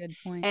book. Good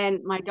point. And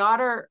my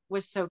daughter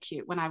was so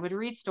cute. When I would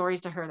read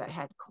stories to her that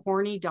had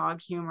corny dog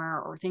humor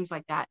or things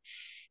like that,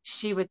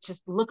 she would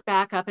just look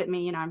back up at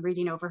me. I'm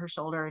reading over her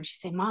shoulder, and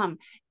she'd say, "Mom,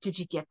 did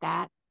you get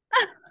that?"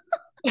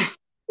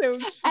 So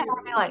And I'd be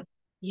cute. like,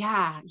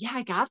 yeah,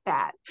 I got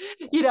that.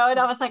 That's And so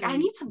I was like, I sweet.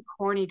 need some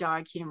corny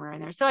dog humor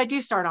in there. So I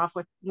do start off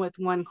with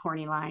one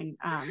corny line,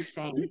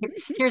 saying,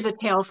 "Here's a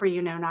tale for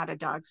you, no, not a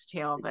dog's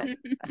tale, but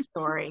a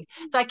story."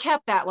 So I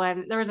kept that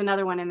one. There was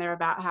another one in there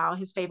about how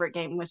his favorite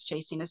game was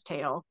chasing his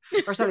tail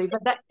or something,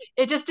 but that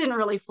it just didn't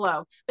really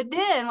flow. But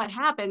then what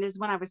happened is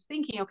when I was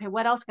thinking, okay,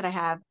 what else could I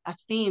have? A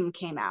theme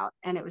came out,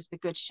 and it was the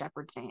Good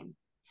Shepherd theme.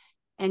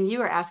 And you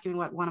were asking me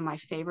what one of my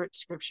favorite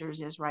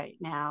scriptures is right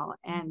now.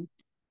 And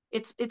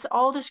it's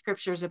all the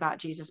scriptures about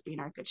Jesus being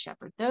our good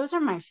shepherd. Those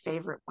are my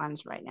favorite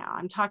ones right now.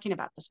 I'm talking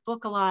about this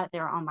book a lot.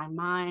 They're on my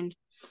mind.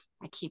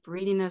 I keep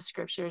reading those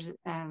scriptures.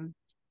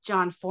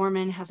 John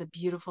Foreman has a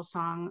beautiful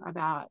song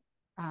about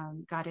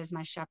God is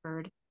my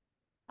shepherd,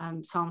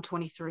 Psalm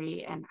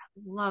 23, and I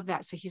love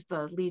that. So he's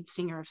the lead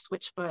singer of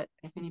Switchfoot,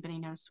 if anybody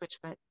knows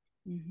Switchfoot.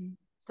 Mm-hmm.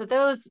 So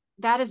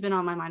that has been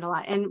on my mind a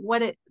lot. And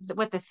what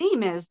the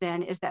theme is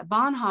then is that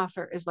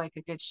Bonhoeffer is like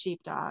a good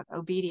sheepdog,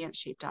 obedient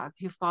sheepdog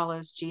who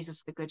follows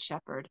Jesus the good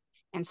shepherd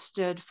and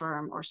stood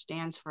firm or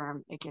stands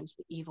firm against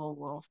the evil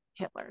wolf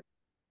Hitler.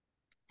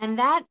 And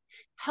that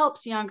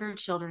helps younger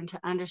children to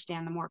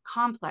understand the more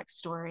complex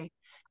story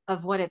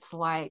of what it's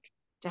like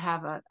to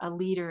have a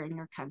leader in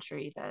your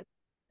country that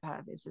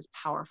is as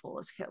powerful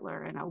as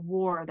Hitler, and a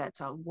war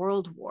that's a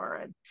world war.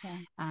 And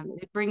Yeah.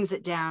 it brings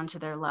it down to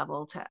their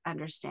level to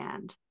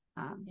understand,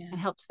 Yeah. and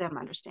helps them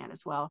understand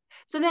as well.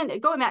 So then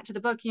going back to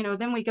the book,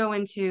 then we go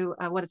into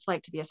what it's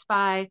like to be a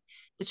spy.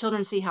 The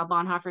children see how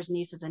Bonhoeffer's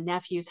nieces and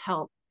nephews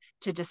help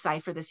to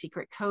decipher the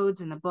secret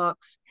codes in the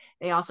books.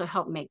 They also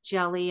help make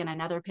jelly. And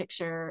another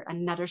picture,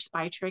 another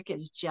spy trick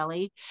is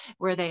jelly,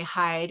 where they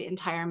hide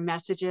entire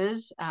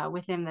messages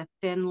within the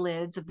thin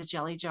lids of the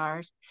jelly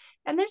jars.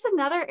 And there's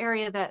another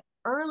area that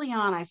early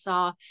on I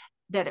saw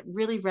that it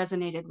really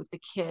resonated with the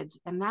kids,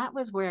 and that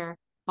was where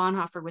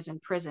Bonhoeffer was in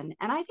prison.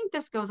 And I think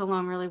this goes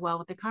along really well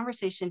with the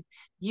conversation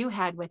you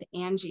had with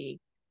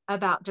Angie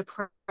about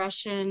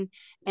depression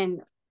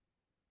and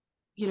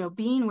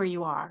being where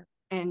you are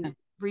and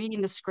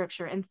reading the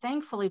scripture. And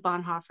thankfully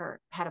Bonhoeffer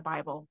had a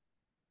Bible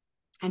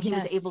and he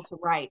was able Yes. to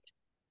write.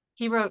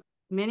 He wrote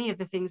many of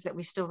the things that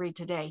we still read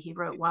today. He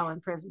wrote while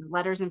in prison,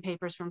 letters and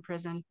papers from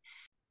prison.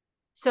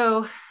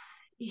 So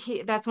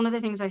that's one of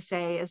the things I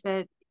say is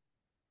that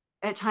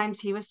at times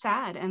he was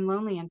sad and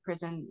lonely in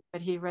prison,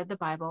 but he read the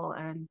Bible,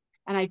 and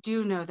I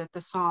do know that the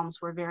Psalms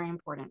were very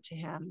important to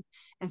him.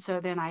 And so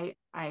then I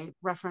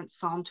reference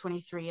Psalm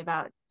 23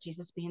 about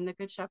Jesus being the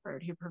good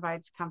shepherd who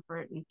provides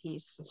comfort and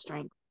peace and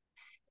strength.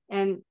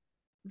 And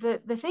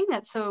the thing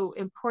that's so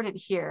important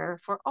here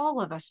for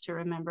all of us to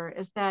remember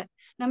is that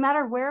no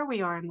matter where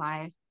we are in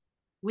life,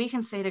 we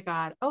can say to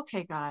God,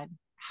 okay, God,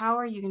 how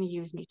are you going to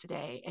use me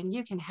today? And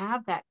you can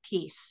have that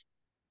peace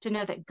to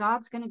know that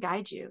God's going to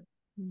guide you.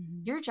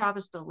 Mm-hmm. Your job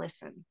is to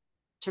listen,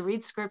 to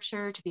read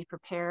scripture, to be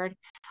prepared.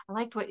 I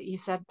liked what you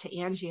said to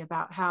Angie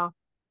about how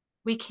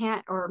we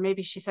can't, or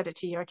maybe she said it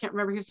to you, I can't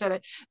remember who said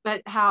it,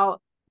 but how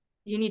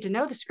you need to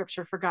know the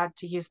scripture for God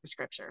to use the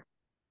scripture.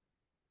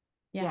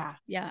 Yeah.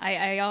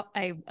 Yeah.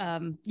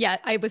 Yeah. Yeah,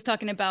 I was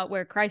talking about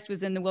where Christ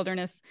was in the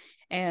wilderness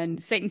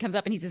and Satan comes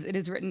up and he says, it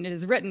is written, it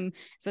is written.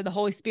 So the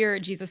Holy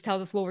Spirit, Jesus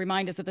tells us, will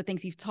remind us of the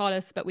things he's taught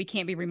us, but we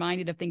can't be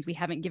reminded of things we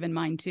haven't given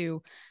mind to,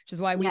 which is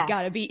why we've Yes.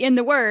 got to be in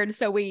the word.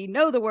 So we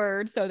know the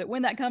word so that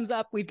when that comes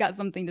up, we've got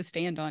something to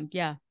stand on.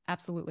 Yeah,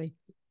 absolutely.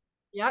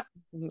 Yep. To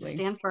Absolutely.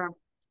 stand firm.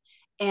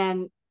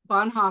 And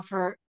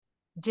Bonhoeffer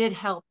did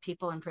help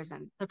people in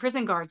prison. The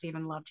prison guards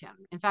even loved him.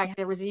 In fact, Yeah.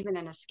 there was even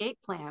an escape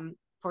plan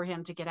for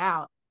him to get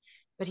out,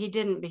 but he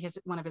didn't because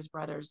one of his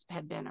brothers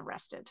had been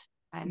arrested.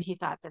 And he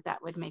thought that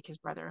that would make his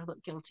brother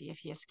look guilty if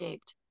he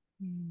escaped.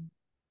 Mm-hmm.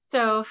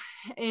 So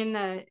in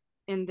the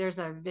there's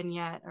a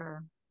vignette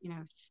or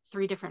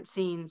three different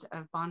scenes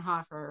of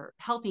Bonhoeffer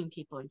helping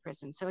people in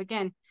prison. So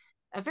again,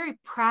 a very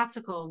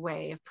practical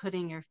way of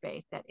putting your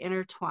faith, that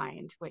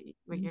intertwined what you're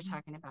Mm-hmm.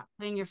 talking about,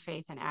 putting your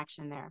faith in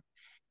action there,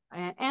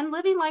 and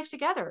living life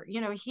together.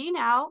 He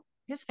now,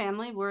 his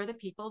family were the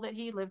people that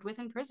he lived with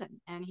in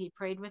prison, and he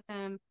prayed with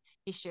them.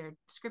 He shared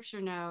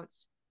scripture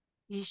notes.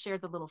 He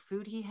shared the little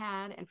food he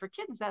had. And for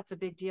kids, that's a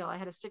big deal. I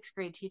had a sixth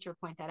grade teacher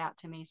point that out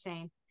to me,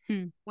 saying,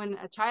 when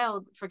a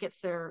child forgets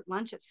their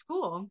lunch at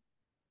school,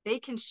 they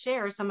can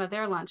share some of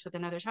their lunch with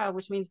another child,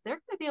 which means they're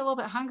going to be a little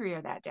bit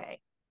hungrier that day.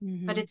 But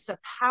Mm-hmm. it's a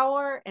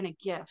power and a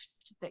gift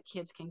that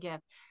kids can give.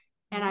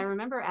 And I Yeah.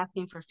 remember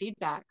asking for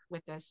feedback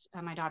with this,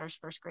 my daughter's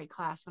first grade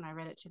class, when I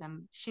read it to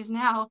them. She's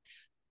now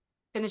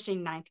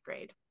finishing ninth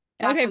grade.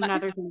 That's Okay.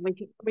 another thing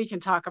we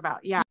can talk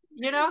about. Yeah.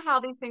 You know how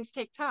these things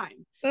take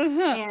time.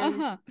 Uh-huh. And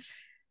Uh-huh.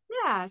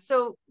 yeah,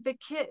 so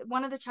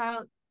one of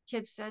the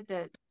kids said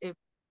that it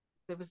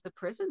was the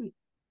prison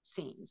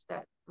scenes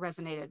that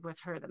resonated with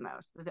her the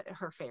most,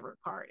 her favorite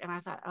part. And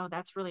I thought, oh,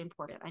 that's really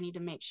important. I need to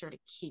make sure to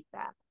keep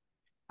that.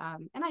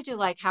 And I do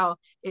like how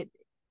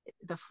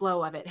the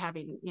flow of it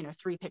having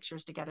three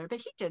pictures together, but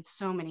he did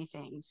so many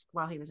things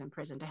while he was in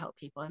prison to help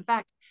people. In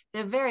fact,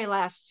 the very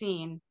last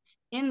scene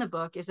in the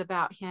book is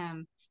about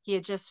him. He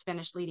had just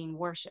finished leading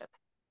worship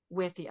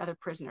with the other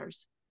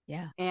prisoners,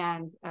 Yeah.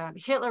 and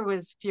Hitler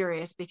was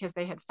furious because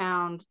they had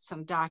found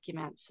some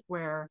documents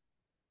where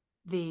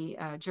the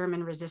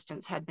German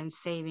resistance had been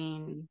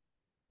saving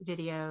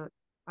video.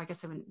 I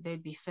guess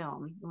they'd be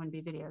film, it wouldn't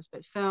be videos,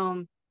 but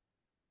film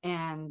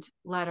and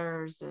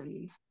letters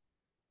and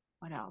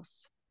what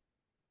else?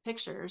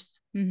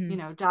 Pictures,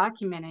 Mm-hmm.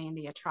 documenting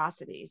the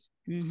atrocities,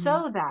 Mm-hmm.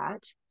 so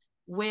that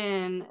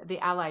when the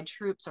Allied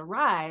troops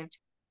arrived,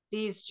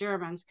 these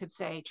Germans could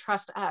say,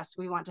 trust us,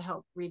 we want to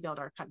help rebuild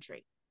our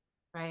country,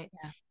 right?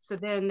 Yeah. So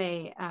then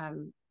the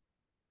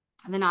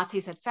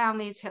Nazis had found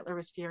these. Hitler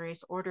was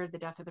furious, ordered the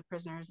death of the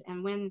prisoners.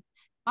 And when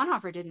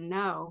Bonhoeffer didn't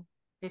know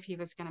if he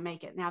was going to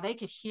make it, now they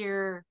could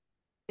hear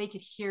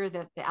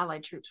that the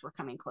Allied troops were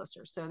coming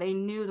closer. So they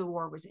knew the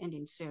war was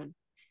ending soon.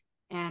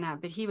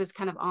 And but he was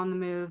kind of on the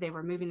move. They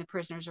were moving the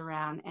prisoners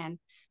around, and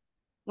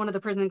one of the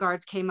prison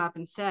guards came up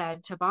and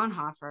said to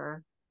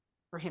Bonhoeffer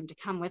for him to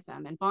come with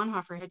them. And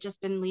Bonhoeffer had just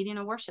been leading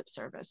a worship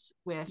service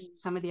with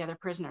some of the other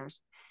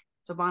prisoners.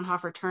 So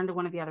Bonhoeffer turned to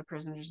one of the other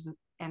prisoners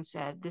and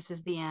said, "This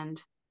is the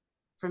end,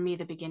 for me,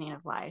 the beginning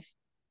of life."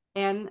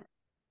 And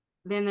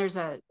then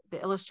the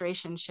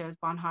illustration shows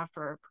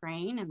Bonhoeffer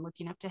praying and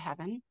looking up to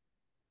heaven.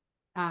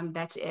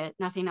 That's it,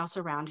 nothing else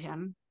around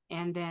him.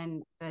 And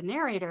then the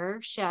narrator,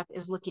 Shep,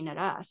 is looking at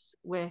us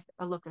with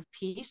a look of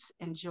peace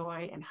and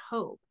joy and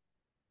hope.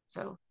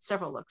 So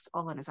several looks,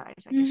 all in his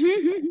eyes, I guess you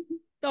could say.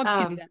 Dogs can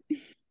do Um, that.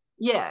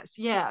 yes,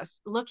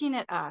 yes, looking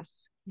at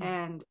us Mm.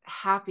 and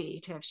happy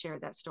to have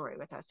shared that story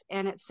with us.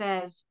 And it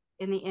says,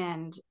 in the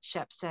end,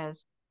 Shep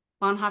says,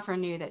 Bonhoeffer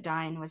knew that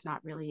dying was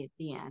not really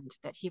the end,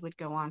 that he would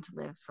go on to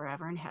live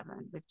forever in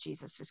heaven with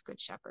Jesus as Good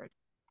Shepherd.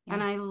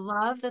 And Yeah. I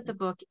love that the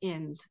book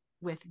ends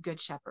with Good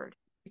Shepherd,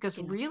 because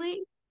Yeah.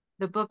 really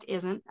the book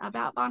isn't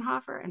about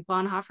Bonhoeffer, and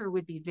Bonhoeffer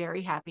would be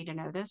very happy to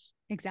know this,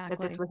 that this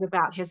Exactly. was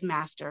about his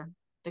master,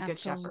 the Good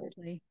Shepherd.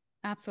 Absolutely.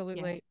 Yeah.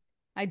 Absolutely.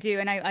 I do.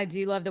 And I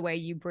do love the way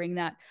you bring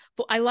that.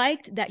 But I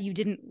liked that you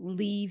didn't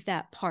leave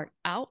that part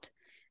out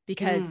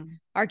because Mm.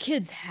 our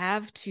kids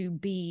have to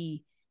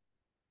be,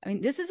 I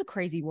mean, this is a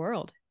crazy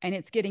world and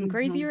it's getting Mm-hmm.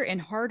 crazier and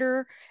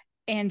harder.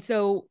 And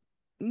so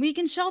we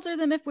can shelter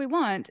them if we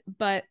want,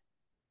 but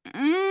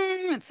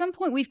at some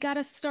point we've got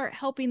to start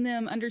helping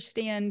them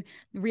understand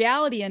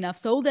reality enough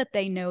so that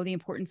they know the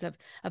importance of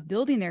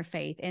building their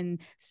faith, and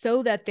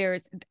so that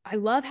I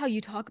love how you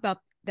talk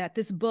about that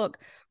this book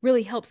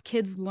really helps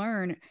kids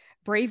learn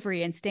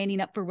bravery and standing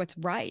up for what's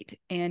right,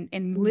 and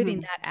living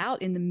Mm-hmm. that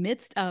out in the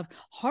midst of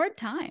hard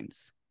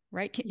times,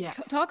 right? Yeah.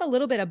 Talk a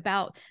little bit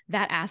about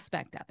that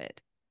aspect of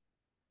it.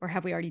 Or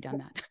have we already done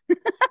that?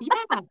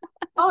 Yeah.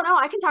 Oh no,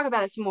 I can talk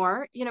about it some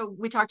more.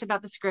 We talked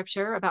about the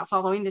scripture about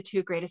following the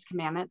two greatest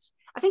commandments.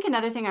 I think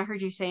another thing I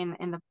heard you say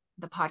in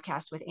the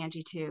podcast with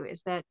Angie too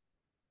is that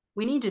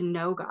we need to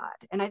know God.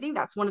 And I think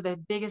that's one of the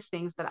biggest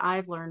things that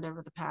I've learned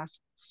over the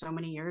past so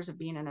many years of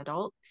being an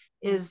adult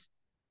is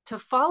to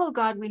follow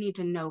God, we need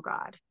to know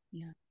God.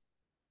 Yeah.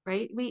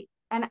 Right.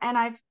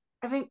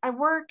 I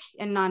work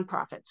in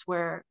nonprofits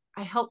where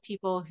I help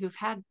people who've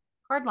had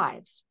hard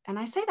lives. And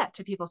I say that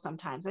to people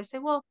sometimes. I say,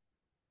 well,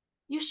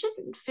 you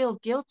shouldn't feel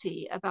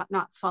guilty about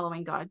not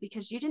following God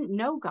because you didn't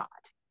know God.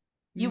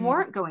 You Mm.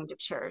 weren't going to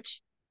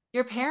church.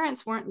 Your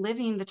parents weren't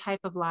living the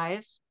type of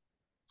lives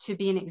to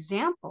be an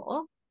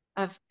example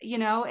of,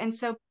 and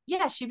so,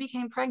 yes, you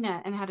became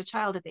pregnant and had a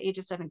child at the age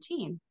of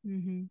 17.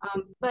 Mm-hmm.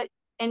 But,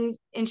 and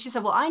she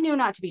said, well, I knew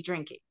not to be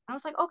drinking. I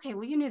was like, okay,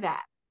 well, you knew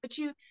that, but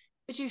you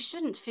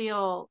shouldn't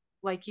feel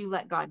like you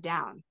let God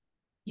down.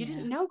 You Yeah.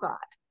 didn't know God.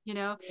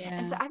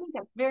 And so Yeah. I think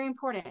that's very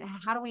important.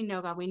 How do we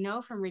know God? We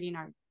know from reading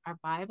our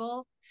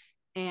Bible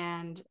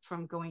and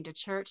from going to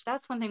church.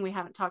 That's one thing we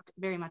haven't talked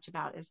very much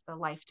about is the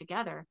life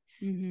together.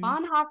 Mm-hmm.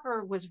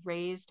 Bonhoeffer was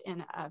raised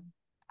in a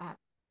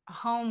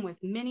home with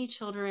many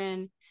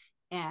children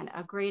and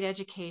a great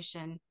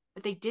education,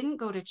 but they didn't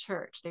go to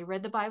church. They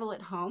read the Bible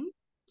at home.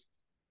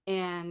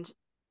 And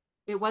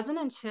it wasn't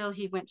until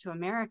he went to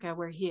America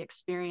where he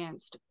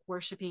experienced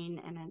worshiping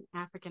in an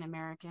African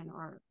American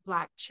or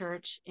Black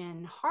church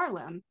in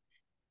Harlem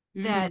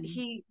that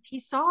Mm. he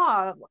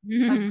saw a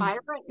Mm.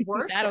 vibrant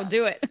That'll worship.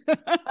 do it.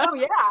 Oh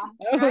yeah,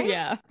 Oh right.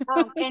 yeah.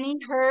 And he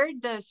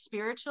heard the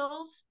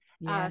spirituals.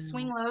 Yeah.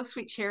 Swing Low,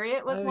 Sweet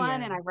Chariot was Oh one,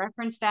 yeah. and I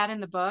referenced that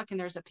in the book. And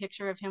there's a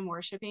picture of him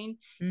worshiping.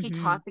 He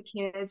Mm-hmm. taught the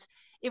kids.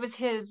 It was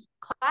his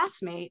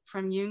classmate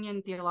from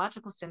Union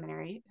Theological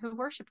Seminary who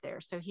worshiped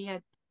there. So he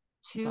had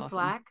That's two awesome.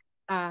 Black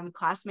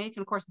classmates,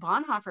 and of course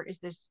Bonhoeffer is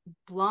this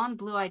blonde,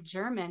 blue-eyed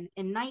German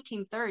in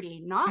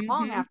 1930, not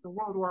long Mm-hmm. after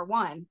World War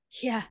One.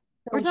 Yeah.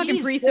 We're So talking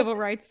he's pre-civil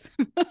rights.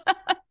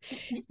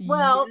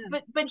 well, Yeah.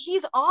 but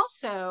he's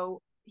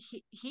also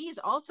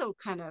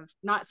kind of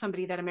not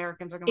somebody that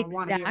Americans are going to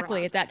want to be Exactly.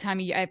 around. At that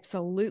time,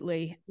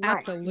 absolutely. Right.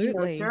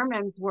 Absolutely.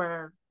 Germans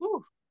were,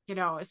 whew,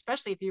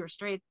 especially if you were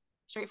straight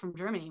from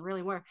Germany,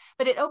 really were.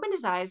 But it opened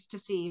his eyes to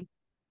see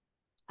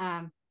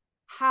um,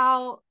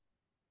 how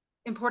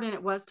important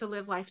it was to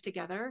live life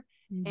together.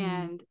 Mm-hmm.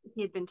 And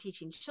he had been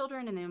teaching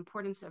children and the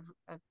importance of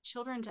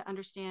children to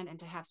understand and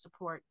to have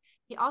support.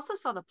 He also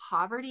saw the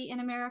poverty in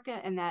America,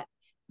 and that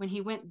when he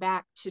went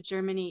back to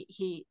Germany,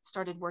 he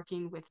started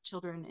working with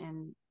children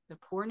in the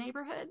poor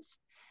neighborhoods.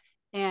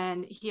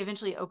 And he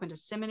eventually opened a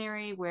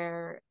seminary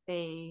where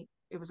it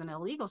was an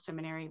illegal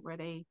seminary where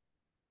they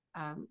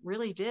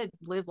really did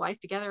live life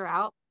together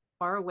out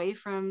far away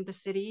from the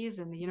cities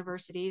and the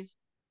universities.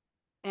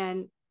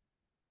 And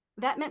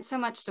that meant so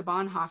much to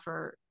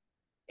Bonhoeffer.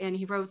 And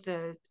he wrote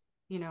the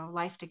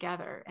Life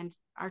Together, and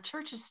our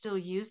churches still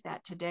use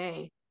that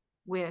today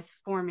with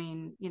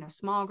forming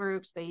small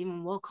groups. They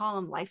even will call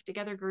them Life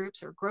Together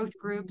groups or growth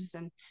Mm-hmm. groups.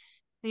 And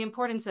the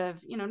importance of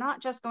not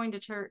just going to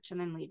church and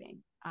then leaving,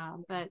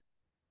 but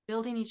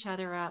building each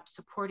other up,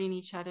 supporting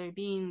each other,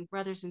 being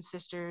brothers and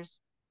sisters,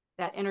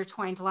 that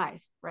intertwined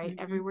life, right,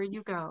 Mm-hmm. everywhere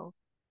you go,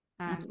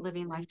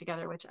 living life Absolutely.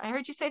 together, which I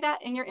heard you say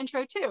that in your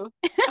intro too,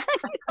 I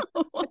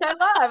which I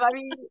love. I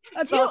mean,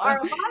 That's you are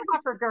awesome. a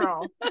Bonhoeffer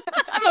girl.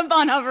 I'm a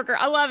Bonhoeffer girl.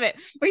 I love it.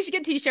 We should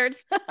get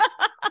t-shirts.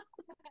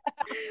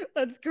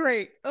 That's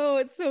great. Oh,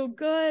 it's so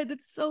good.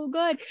 It's so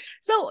good.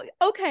 So,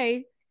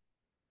 okay,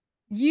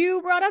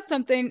 you brought up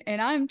something,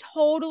 and I'm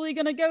totally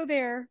gonna go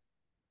there.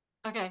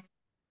 Okay.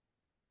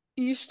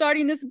 You're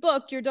starting this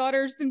book. Your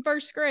daughter's in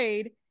first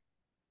grade.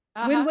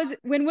 When Uh-huh. was it?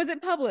 When was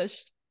it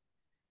published?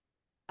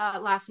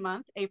 Last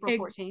month, April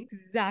 14th.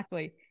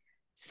 Exactly.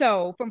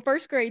 So, from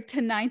first grade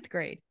to ninth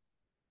grade,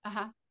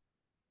 Uh-huh.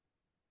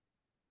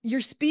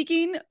 you're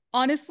speaking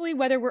honestly,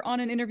 whether we're on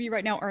an interview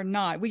right now or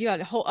not. We got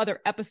a whole other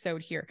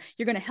episode here.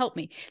 You're going to help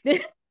me.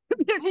 This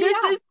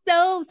Yeah. is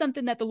so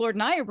something that the Lord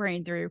and I are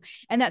praying through,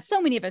 and that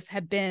so many of us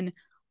have been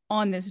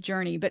on this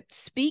journey. But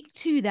speak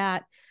to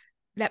that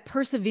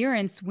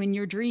perseverance when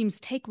your dreams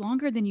take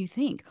longer than you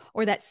think,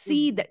 or that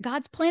seed Mm-hmm. that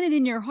God's planted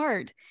in your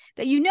heart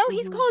that He's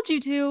Mm-hmm. called you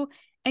to,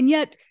 and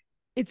yet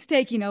it's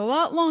taking a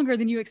lot longer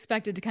than you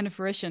expected to come to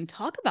fruition.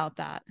 Talk about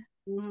that.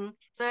 Mm-hmm.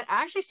 So it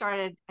actually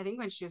started, I think,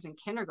 when she was in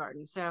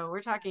kindergarten. So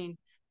we're talking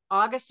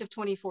August of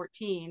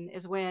 2014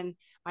 is when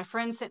my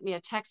friend sent me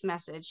a text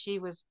message. She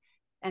was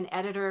an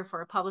editor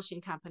for a publishing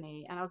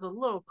company, and I was a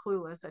little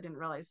clueless. I didn't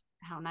realize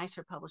how nice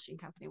her publishing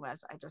company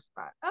was. I just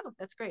thought, oh,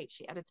 that's great.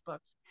 She edits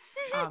books.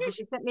 But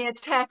she sent me a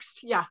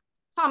text. Yeah,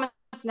 Thomas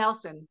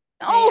Nelson.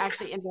 They Oh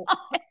actually ended up,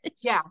 gosh.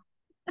 yeah,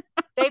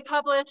 they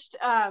published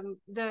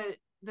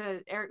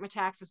the Eric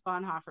Metaxas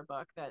Bonhoeffer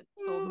book that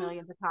sold Oh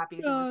millions of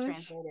copies and was gosh.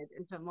 translated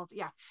into multi.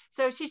 Yeah.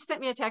 So she sent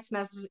me a text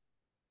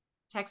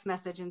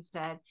message and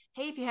said,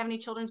 "Hey, if you have any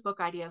children's book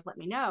ideas, let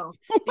me know,"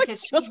 Oh my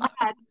because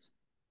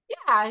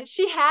gosh.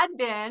 she had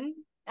been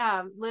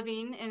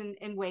living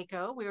in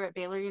Waco. We were at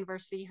Baylor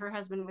University. Her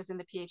husband was in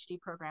the PhD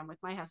program with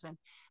my husband,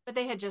 but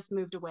they had just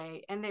moved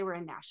away and they were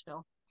in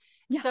Nashville.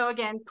 Yeah. So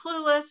again,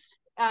 clueless,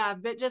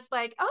 but just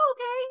like, oh,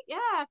 okay,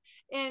 yeah.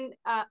 And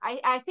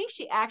I think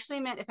she actually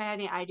meant if I had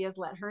any ideas,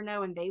 let her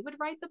know and they would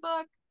write the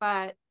book,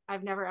 but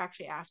I've never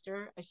actually asked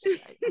her.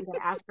 I'm going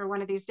to ask her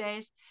one of these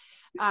days.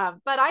 But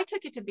I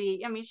took it to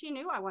be, I mean, she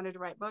knew I wanted to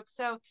write books.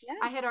 So Yeah.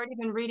 I had already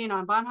been reading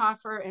on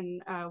Bonhoeffer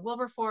and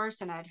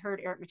Wilberforce, and I'd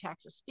heard Eric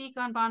Metaxas speak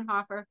on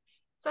Bonhoeffer.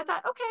 So I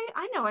thought, okay,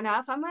 I know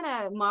enough. I'm going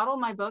to model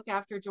my book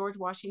after George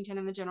Washington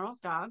and the General's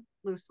Dog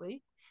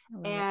loosely. I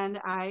love it.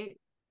 And I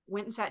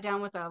went and sat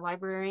down with a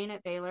librarian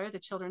at Baylor, the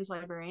children's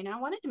librarian.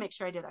 I wanted to make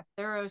sure I did a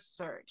thorough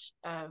search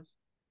of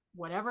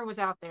whatever was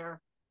out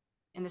there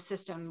in the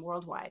system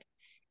worldwide.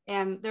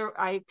 And there,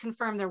 I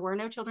confirmed there were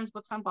no children's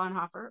books on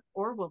Bonhoeffer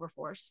or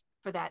Wilberforce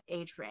for that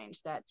age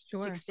range, that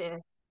Sure.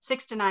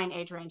 6 to 9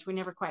 age range. We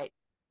never quite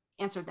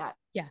answered that.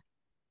 Yeah.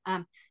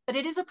 But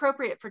it is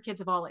appropriate for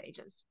kids of all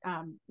ages.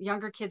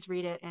 Younger kids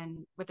read it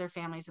and with their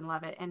families and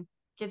love it, and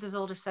kids as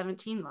old as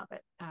 17 love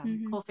it.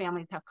 Whole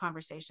families have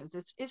conversations.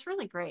 It's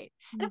really great.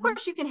 And of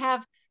course, you can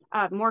have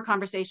more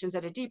conversations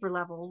at a deeper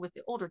level with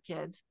the older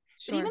kids.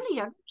 But even Sure. the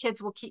young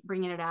kids will keep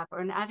bringing it up.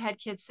 And I've had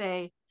kids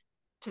say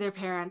to their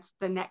parents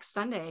the next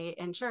Sunday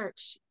in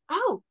church,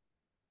 "Oh,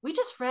 we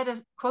just read a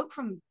quote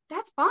from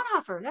that's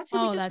Bonhoeffer. That's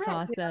who we Oh, just that's read."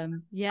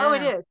 awesome. Oh,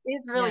 it Yeah. is.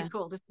 It's really Yeah.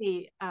 cool to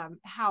see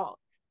how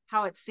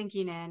it's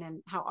sinking in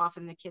and how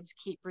often the kids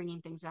keep bringing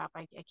things up.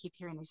 I keep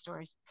hearing these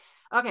stories.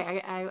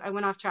 Okay, I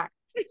went off track.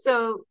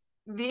 So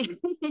the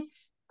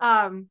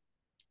um,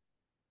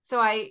 so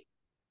I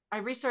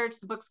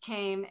researched, the books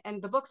came,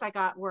 and the books I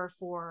got were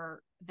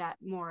for that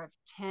more of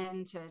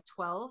 10 to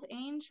 12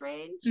 age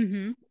range.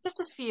 Mm-hmm. Just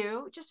a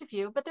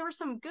few, but there were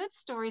some good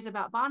stories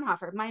about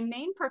Bonhoeffer. My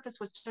main purpose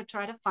was to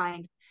try to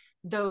find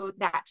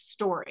that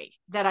story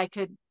that I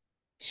could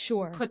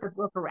Sure. put the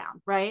book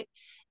around, right?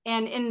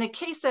 And in the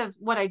case of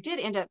what I did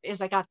end up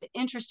is I got the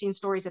interesting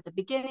stories at the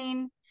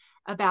beginning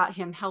about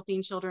him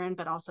helping children,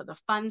 but also the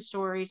fun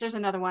stories. There's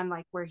another one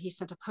like where he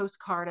sent a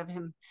postcard of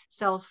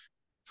himself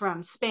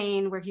from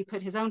Spain where he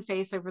put his own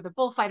face over the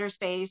bullfighter's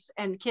face,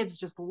 and kids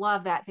just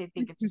love that. They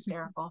think it's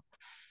hysterical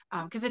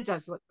because it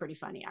does look pretty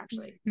funny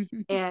actually.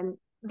 And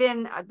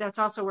then that's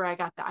also where I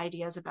got the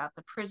ideas about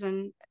the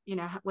prison,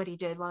 what he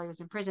did while he was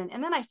in prison.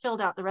 And then I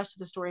filled out the rest of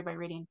the story by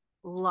reading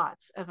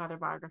lots of other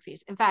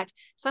biographies. In fact,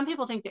 some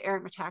people think the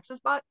Eric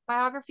Metaxas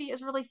biography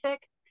is really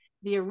thick.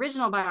 The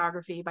original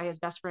biography by his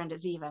best friend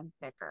is even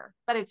thicker,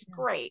 but it's Yeah.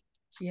 great.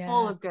 It's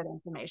full Yeah. of good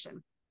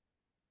information.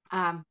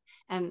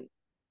 And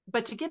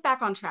but to get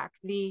back on track,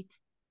 the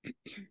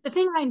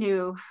thing I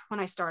knew when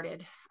I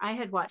started, I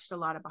had watched a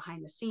lot of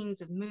behind the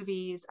scenes of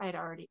movies. I had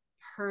already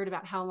heard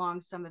about how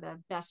long some of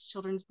the best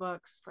children's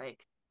books,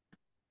 like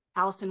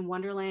Alice in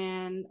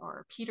Wonderland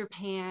or Peter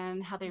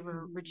Pan, how they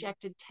were Mhm.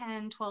 rejected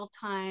 10, 12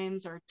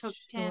 times or took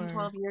 10, Sure.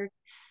 12 years.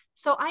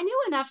 So I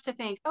knew enough to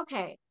think,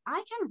 okay,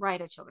 I can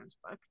write a children's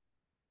book.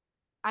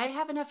 I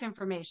have enough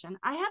information.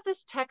 I have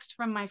this text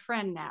from my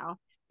friend now.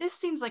 This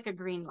seems like a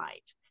green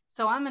light.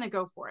 So I'm going to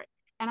go for it.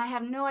 And I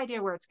have no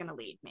idea where it's going to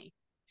lead me.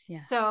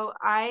 Yeah. So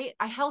I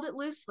held it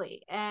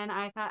loosely and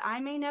I thought I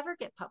may never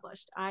get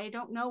published. I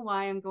don't know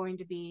why I'm going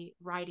to be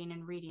writing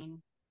and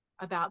reading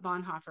about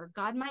Bonhoeffer.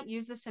 God might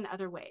use this in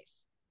other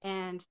ways.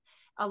 And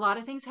a lot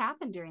of things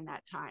happened during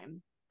that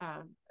time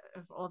of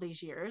all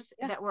these years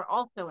Yeah. that were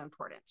also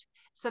important.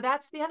 So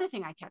that's the other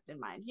thing I kept in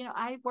mind.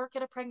 I work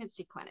at a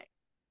pregnancy clinic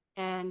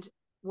and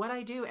what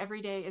I do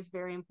every day is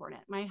very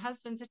important. My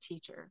husband's a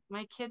teacher.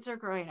 My kids are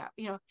growing up.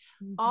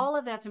 Mhm. All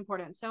of that's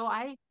important. So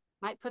I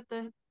might put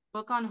the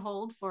book on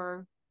hold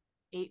for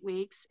 8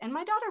 weeks. And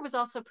my daughter was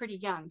also pretty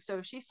young. So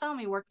if she saw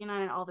me working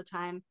on it all the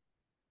time,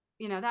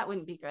 that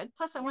wouldn't be good.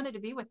 Plus, I Yeah. wanted to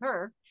be with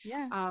her.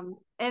 Yeah.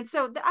 And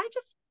so I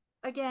just,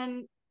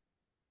 again,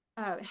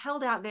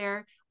 held out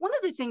there. One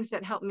of the things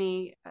that helped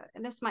me,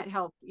 and this might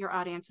help your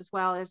audience as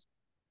well, is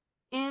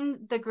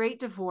in The Great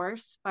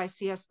Divorce by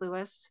C.S.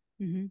 Lewis,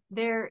 Mhm.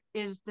 there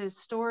is this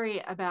story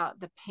about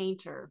the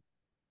painter.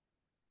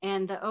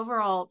 And the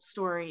overall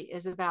story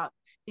is about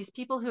these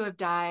people who have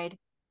died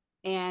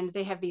and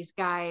they have these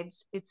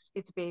guides. It's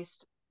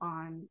based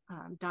on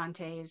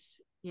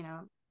Dante's,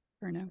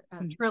 Or no.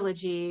 Mhm.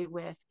 trilogy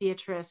with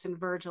Beatrice and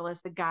Virgil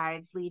as the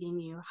guides leading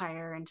you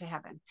higher into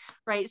heaven,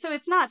 right? So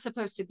it's not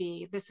supposed to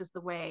be this is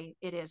the way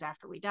it is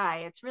after we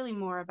die. It's really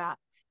more about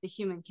the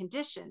human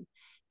condition.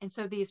 And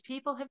so these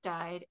people have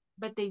died,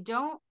 but they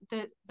don't.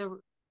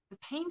 The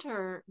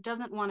painter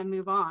doesn't want to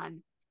move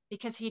on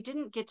because he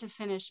didn't get to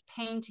finish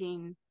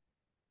painting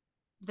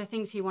the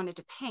things he wanted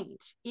to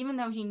paint, even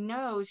though he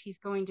knows he's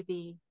going to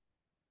be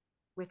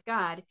with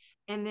God.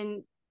 And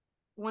then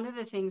one of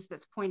the things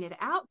that's pointed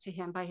out to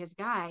him by his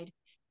guide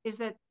is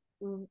that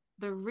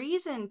the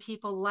reason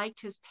people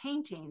liked his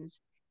paintings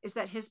is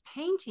that his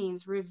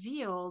paintings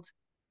revealed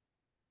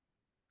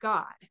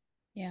God.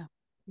 Yeah.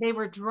 They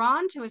were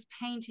drawn to his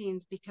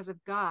paintings because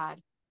of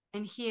God,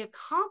 and he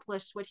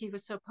accomplished what he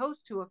was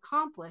supposed to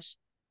accomplish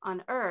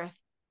on earth.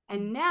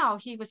 And now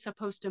he was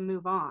supposed to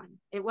move on.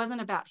 It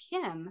wasn't about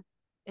him,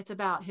 it's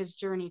about his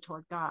journey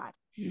toward God.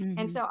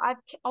 And Mm-hmm. so I've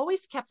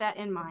always kept that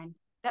in mind,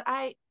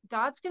 that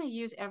God's going to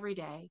use every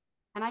day,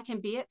 and I can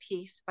be at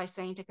peace by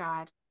saying to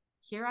God,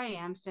 here I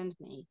am, send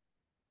me.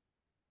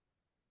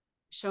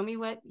 Show me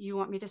what you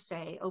want me to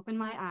say. Open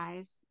my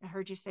eyes. I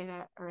heard you say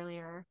that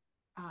earlier.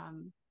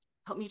 Um,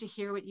 Help me to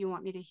hear what you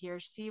want me to hear,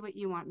 see what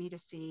you want me to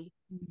see.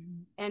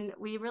 Mm-hmm. And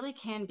we really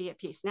can be at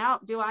peace. Now,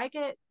 do I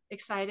get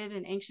excited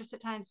and anxious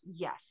at times?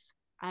 Yes.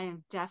 I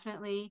am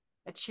definitely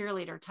a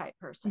cheerleader type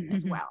person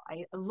as Mm-hmm. well.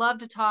 I love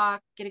to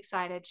talk, get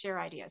excited, share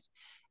ideas.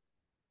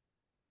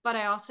 But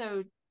I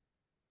also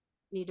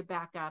need to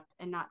back up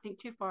and not think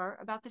too far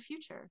about the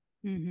future.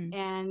 Mm-hmm.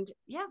 And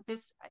yeah,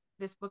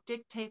 this book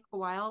did take a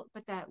while,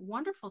 but that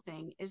wonderful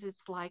thing is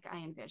it's like I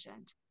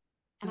envisioned.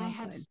 And I Oh,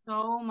 had good.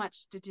 so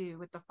much to do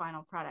with the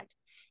final product.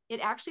 It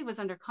actually was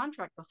under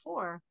contract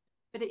before,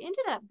 but it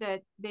ended up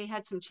that they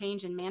had some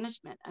change in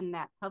management in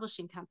that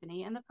publishing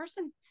company. And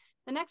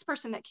the next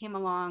person that came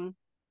along,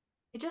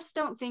 I just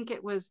don't think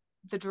it was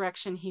the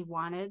direction he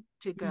wanted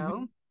to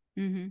Mm-hmm. go.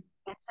 Mm-hmm.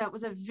 And so it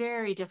was a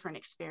very different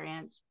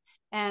experience.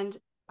 And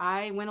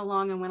I went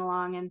along and went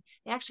along, and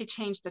they actually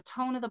changed the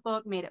tone of the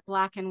book, made it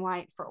black and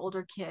white for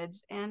older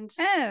kids. And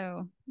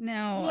Oh,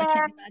 no, I yeah,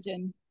 can't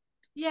imagine.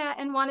 yeah,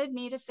 and wanted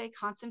me to say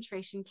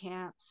concentration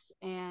camps.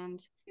 And,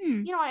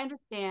 Hmm. I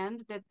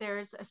understand that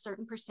there's a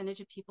certain percentage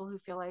of people who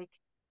feel like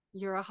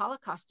you're a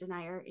Holocaust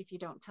denier if you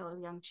don't tell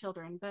young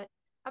children. But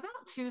about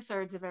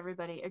two-thirds of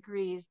everybody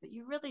agrees that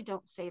you really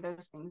don't say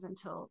those things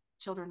until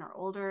children are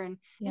older. And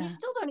you Yeah.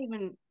 still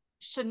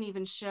shouldn't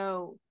even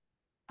show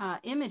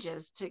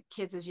images to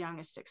kids as young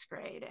as sixth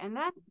grade. And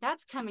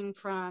that's coming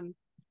from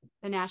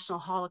the National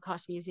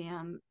Holocaust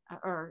Museum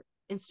or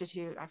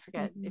Institute. I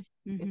forget Mm-hmm. if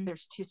Mm-hmm.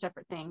 there's two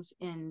separate things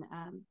in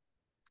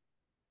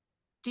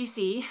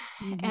DC,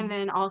 and Mm-hmm.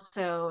 then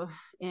also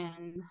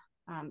in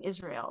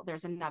Israel.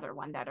 There's another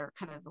one that are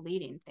kind of the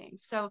leading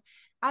things. So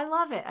I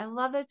love it. I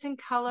love that it's in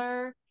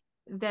color.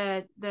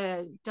 The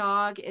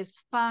dog is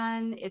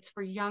fun. It's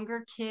for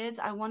younger kids.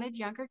 I wanted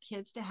younger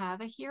kids to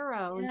have a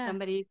hero and Yes,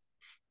 somebody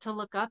to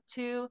look up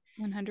to.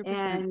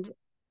 100%. And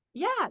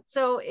yeah,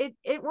 so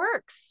it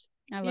works,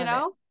 I you love it.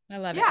 know? I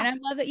love it. Yeah. And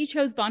I love that you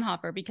chose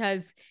Bonhoeffer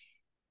because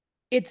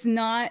it's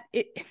not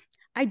it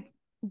I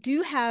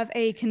do have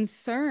a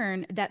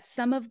concern that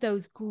some of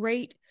those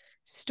great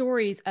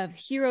stories of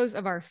heroes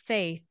of our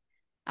faith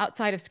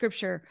outside of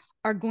scripture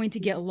are going to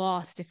get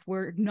lost if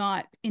we're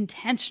not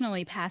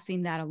intentionally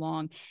passing that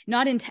along.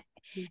 Not in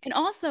And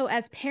also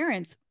as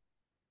parents,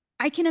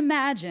 I can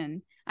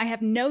imagine, I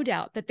have no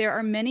doubt that there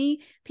are many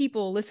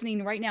people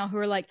listening right now who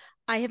are like,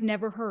 I have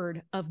never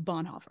heard of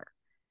Bonhoeffer.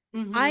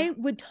 Mm-hmm. I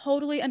would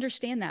totally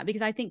understand that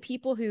because I think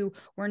people who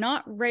were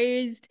not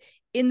raised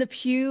in the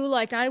pew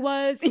like I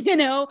was,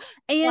 and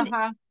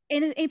Uh-huh.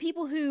 and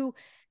people who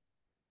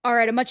are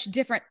at a much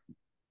different,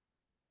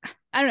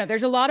 I don't know,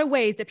 there's a lot of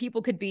ways that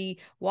people could be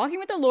walking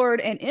with the Lord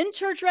and in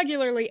church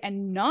regularly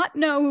and not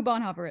know who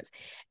Bonhoeffer is.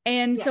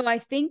 And Yeah. so I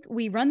think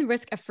we run the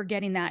risk of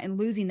forgetting that and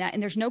losing that.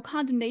 And there's no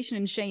condemnation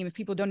and shame if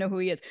people don't know who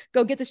he is.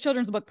 Go get this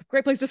children's book.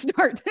 Great place to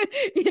start,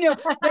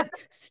 but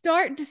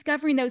start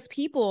discovering those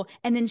people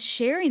and then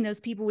sharing those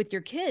people with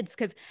your kids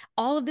because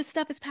all of this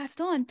stuff is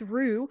passed on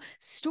through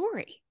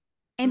story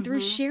and through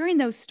Mm-hmm. sharing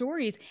those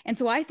stories. And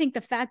so I think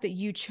the fact that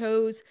you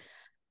chose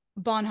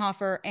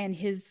Bonhoeffer and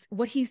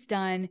what he's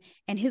done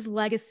and his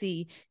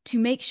legacy to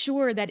make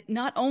sure that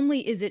not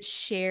only is it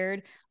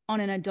shared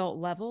on an adult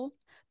level,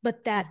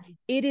 but that Mm-hmm.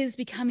 it is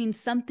becoming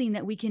something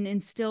that we can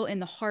instill in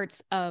the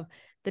hearts of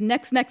the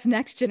next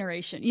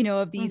generation,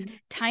 of these Mm-hmm.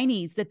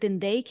 tinies that then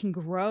they can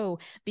grow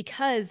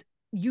because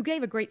you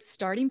gave a great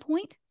starting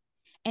point.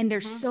 And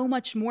there's Mm-hmm. so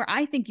much more.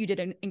 I think you did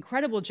an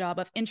incredible job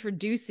of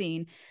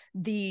introducing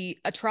the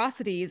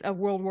atrocities of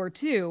World War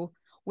II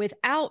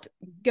without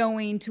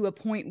going to a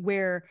point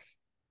where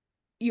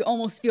you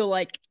almost feel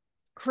like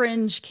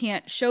cringe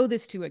can't show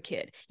this to a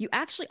kid. You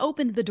actually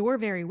opened the door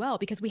very well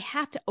because we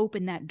have to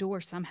open that door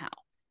somehow,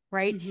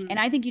 right? Mm-hmm. And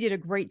I think you did a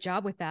great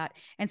job with that.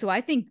 And so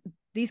I think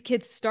these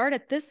kids start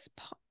at this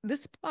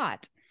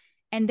spot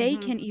and they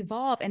Mm-hmm. can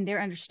evolve and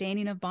their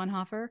understanding of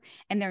Bonhoeffer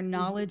and their Mm-hmm.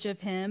 knowledge of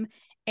him.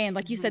 And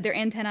like you Mm-hmm. said, their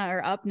antenna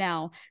are up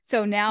now.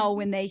 So now Mm-hmm.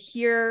 when they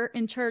hear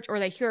in church or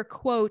they hear a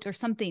quote or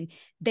something,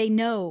 they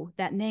know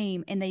that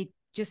name and they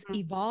just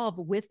evolve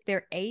with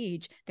their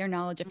age, their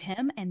knowledge of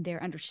him and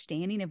their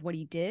understanding of what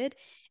he did.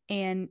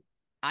 And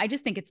I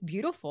just think it's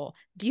beautiful.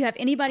 Do you have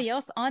anybody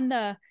else on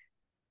the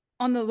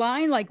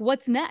line? Like,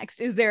 what's next?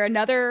 Is there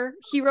another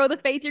hero of the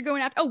faith you're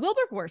going after? Oh,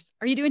 Wilberforce.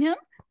 Are you doing him?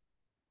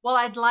 Well,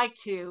 I'd like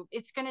to.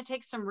 It's going to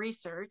take some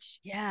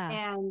research. Yeah.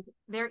 And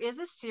there is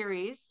a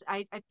series.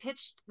 I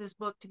pitched this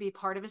book to be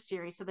part of a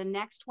series. So the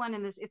next one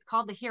in this, it's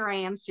called the Here I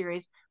Am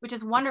series, which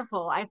is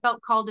wonderful. I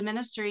felt called to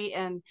ministry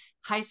in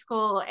high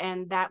school,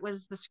 and that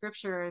was the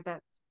scripture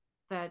that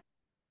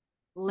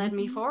led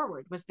me Mm-hmm.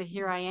 forward was the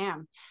Here I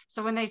Am.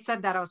 So when they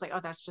said that, I was like, oh,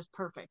 that's just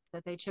perfect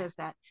that they chose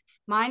that.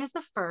 Mine is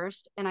the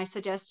first, and I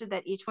suggested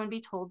that each one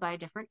be told by a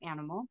different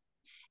animal.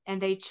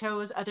 and they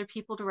chose other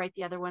people to write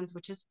the other ones,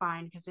 which is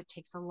fine because it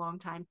takes a long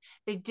time.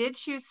 They did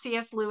choose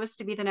C.S. Lewis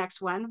to be the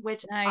next one,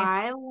 which I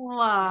Nice.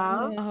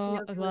 love. Oh,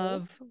 C.S. Lewis.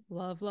 love,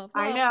 love, love,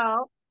 I love.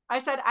 know. I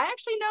said, I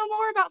actually know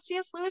more about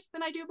C.S. Lewis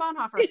than I do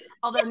Bonhoeffer.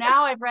 Although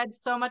now I've read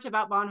so much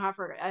about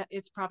Bonhoeffer,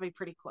 it's probably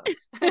pretty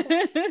close.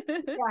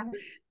 Yeah.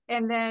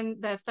 And then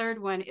the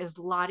third one is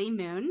Lottie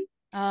Moon.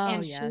 Oh,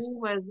 And she yes.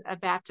 was a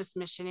Baptist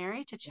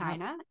missionary to Yep.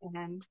 China.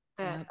 And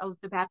Yep.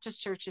 the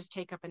Baptist churches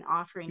take up an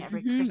offering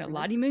every The Christmas.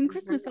 Lottie Moon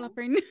Christmas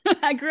offering.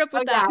 I grew up Oh,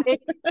 with that.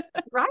 yeah.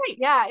 Right.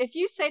 Yeah. If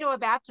you say to a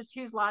Baptist,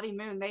 who's Lottie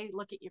Moon, they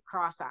look at you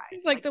cross-eyed.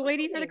 It's like Like, the what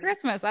lady do for the you mean?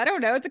 Christmas. I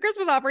don't know. It's a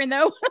Christmas offering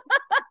though.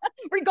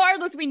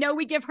 Regardless, we know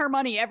we give her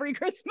money every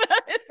Christmas.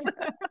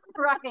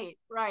 Right.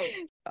 Right.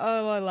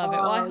 Oh, I love it.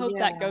 Well, I Oh, hope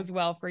that yeah. goes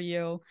well for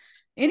you.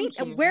 Thank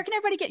you. Where can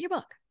everybody get your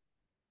book?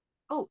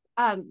 Oh,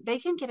 they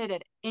can get it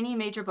at any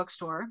major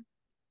bookstore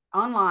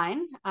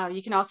online.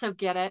 You can also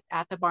get it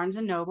at the Barnes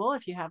and Noble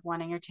if you have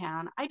one in your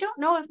town. I don't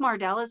know if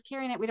Mardell is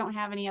carrying it. We don't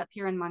have any up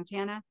here in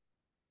Montana,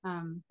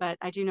 but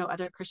I do know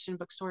other Christian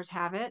bookstores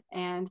have it,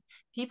 and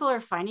people are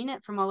finding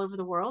it from all over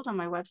the world on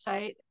my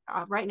website.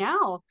 Right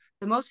now,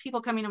 the most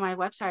people coming to my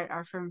website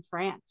are from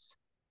France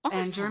and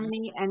Awesome.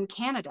 Germany and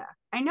Canada.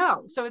 I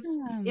know, so it's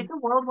a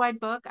worldwide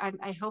book.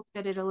 I hope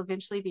that it'll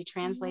eventually be I love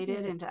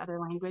translated it. into other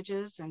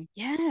languages, and uh,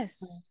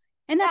 Yes.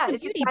 And that's yeah, the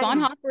it's beauty.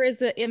 exciting. Bonhoeffer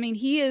is I mean,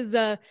 he is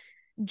a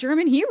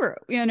German hero,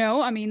 you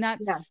know? I mean, Yeah,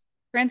 that's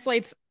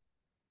translates,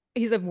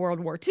 he's a World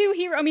War II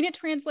hero. I mean, it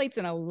translates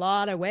in a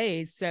lot of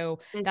ways. So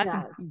it that's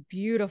does.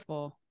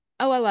 beautiful.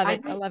 Oh, I love I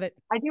it. I do love it.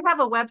 I do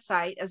have a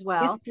website as Yes,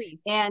 well.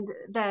 please. And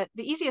the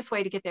easiest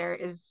way to get there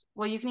is,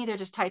 well, you can either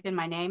just type in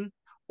my name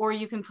or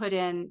you can put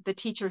in the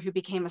teacher who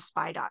became a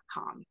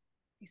spy.com.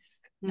 Nice.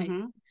 Nice.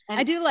 Mm-hmm. I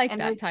And do like and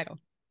that there's title.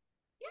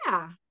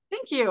 yeah,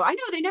 thank you. I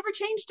know they never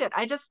changed it.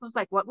 I just was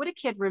like, what would a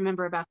kid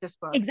remember about this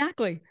book?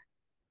 Exactly.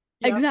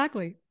 Yep.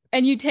 Exactly.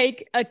 And you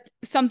take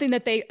something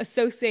that they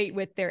associate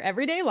with their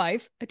everyday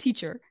life, a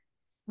teacher,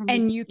 Hmm.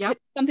 and you Yep. could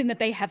something that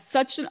they have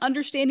such an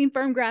understanding,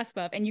 firm grasp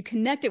of, and you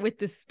connect it with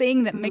this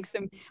thing that Hmm. makes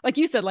them, like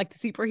you said, like the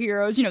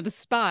superheroes, you know, the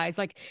spies,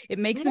 like it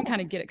makes them Yeah.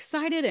 kind of get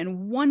excited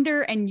and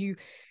wonder, and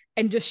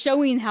just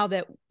showing how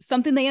that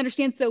something they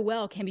understand so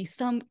well can be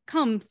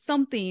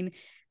something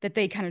that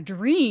they kind of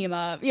dream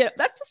of. Yeah,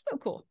 that's just so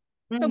cool.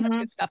 So much Hmm.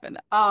 good stuff in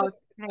that. So Oh,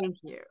 thank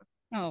you.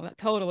 oh,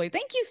 totally.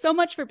 Thank you so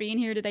much for being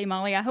here today,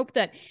 Molly. I hope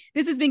that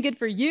this has been good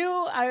for you.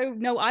 I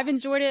know I've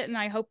enjoyed it, and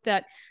I hope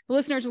that the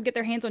listeners will get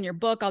their hands on your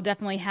book. I'll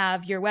definitely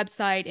have your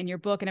website and your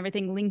book and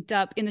everything linked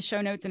up in the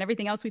show notes and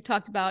everything else we've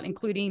talked about,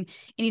 including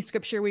any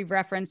scripture we've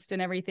referenced and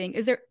everything.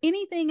 Is there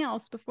anything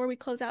else before we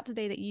close out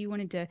today that you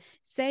wanted to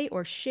say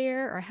or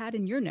share or had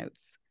in your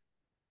notes?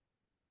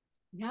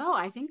 No,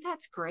 I think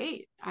that's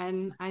great.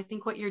 And I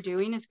think what you're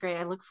doing is great.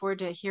 I look forward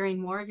to hearing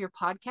more of your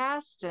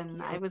podcast. Thank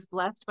And I you. was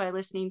blessed by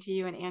listening to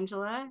you and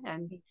Angela.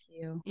 And, Thank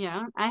you.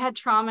 I had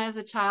trauma as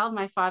a child.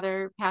 My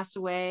father passed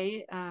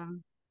away when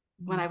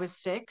Mm, I was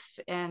 6,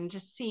 and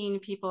just seeing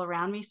people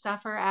around me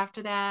suffer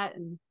after that.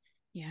 And,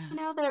 yeah.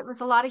 there was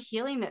a lot of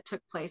healing that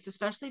took place,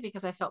 especially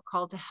because I felt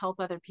called to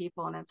help other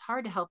people. And it's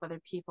hard to help other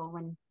people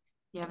when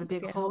you You have a don't go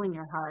big get hole help. in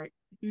your heart.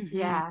 Mm-hmm.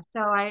 Yeah. So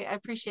I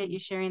appreciate you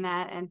sharing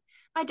that. And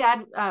my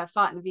dad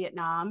fought in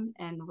Vietnam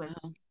and Wow.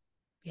 was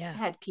Yeah.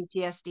 had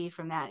PTSD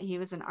from that. He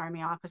was an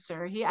army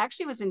officer. He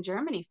actually was in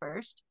Germany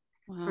first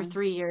for Wow.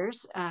 3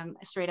 years,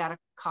 straight out of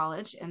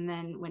college, and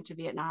then went to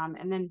Vietnam.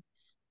 And then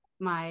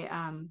my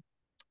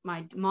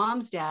my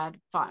mom's dad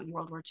fought in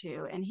World War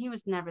II, and he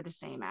was never the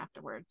same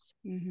afterwards.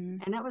 Mm-hmm.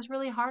 And that was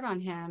really hard on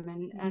him.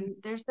 And Mm-hmm.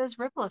 there's those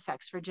ripple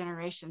effects for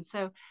generations.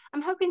 So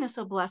I'm hoping this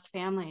will bless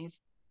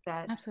families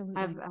that have,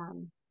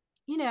 Absolutely.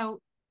 you know,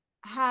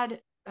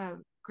 had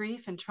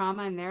grief and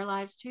trauma in their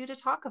lives too, to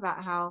talk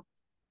about how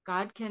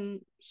God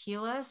can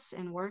heal us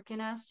and work in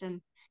us.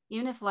 And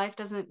even if life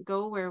doesn't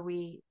go where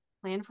we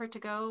plan for it to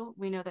go,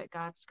 we know that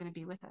God's going to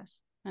be with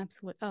us.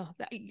 Absolutely. Oh,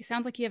 it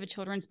sounds like you have a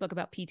children's book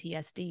about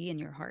PTSD in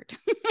your heart.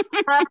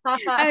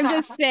 I'm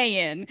just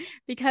saying,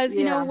 because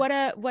you know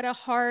Yeah. what a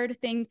hard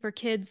thing for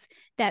kids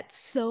that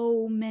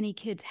so many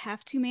kids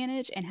have to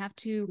manage and have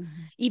to, Hmm.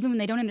 even when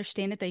they don't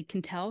understand it, they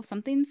can tell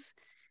something's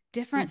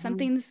different. Hmm.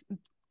 Something's,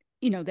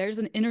 there's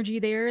an energy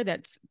there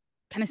that's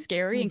kind of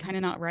scary and Hmm. kind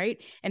of not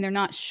right, and they're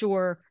not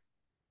sure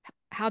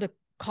how to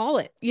call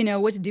it,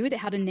 what to do with it,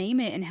 how to name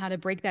it, and how to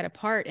break that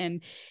apart.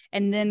 And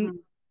then, Hmm.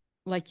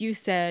 like you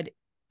said,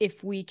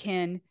 if we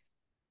can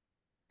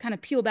kind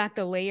of peel back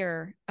the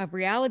layer of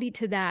reality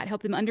to that,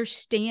 help them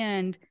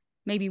understand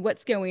maybe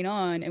what's going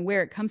on and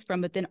where it comes from,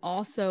 but then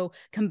also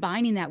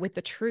combining that with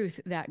the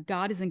truth that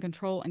God is in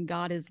control and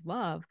God is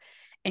love,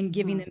 and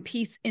giving Hmm. them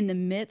peace in the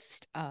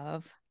midst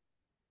of,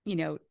 you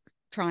know,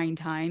 trying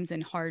times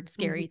and hard,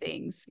 scary Hmm.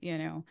 things.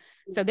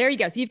 So there you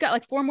go. So you've got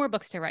like 4 more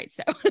books to write.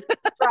 So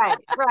Right,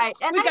 right.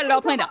 And we've got it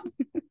all planned out.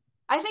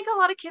 I think a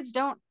lot of kids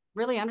don't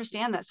really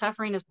understand that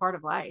suffering is part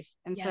of life.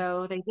 And Yes.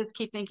 so they just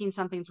keep thinking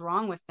something's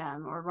wrong with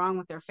them or wrong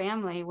with their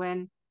family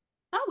when,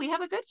 oh, we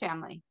have a good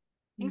family.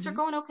 Things are Mm-hmm.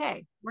 going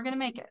okay. We're going to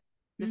make it.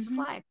 This is Mm-hmm.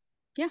 life.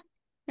 Yeah.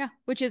 Yeah,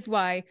 which is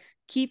why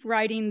keep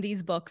writing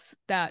these books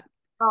that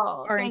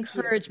Oh, are thank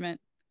you. encouragement.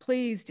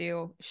 Please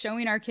do.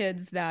 Showing our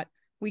kids that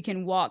we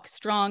can walk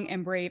strong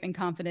and brave and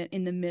confident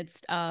in the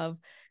midst of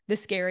the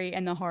scary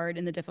and the hard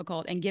and the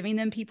difficult, and giving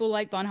them people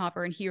like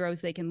Bonhoeffer and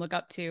heroes they can look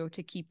up to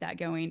keep that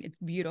going. It's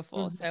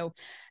beautiful. Mhm. So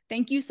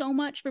thank you so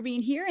much for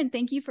being here, and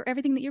thank you for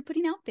everything that you're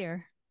putting out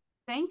there.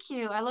 Thank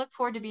you. I look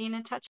forward to being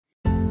in touch.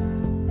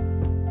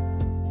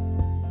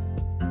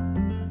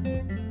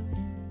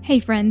 Hey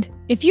friend,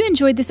 if you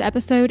enjoyed this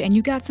episode and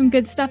you got some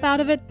good stuff out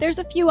of it, there's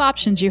a few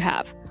options you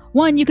have.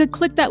 One, you could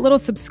click that little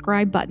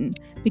subscribe button,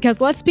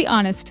 because let's be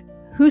honest,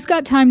 who's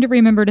got time to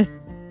remember to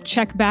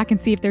check back and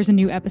see if there's a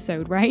new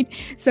episode, right?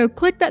 So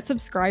click that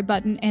subscribe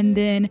button, and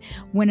then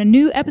when a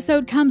new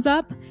episode comes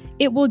up,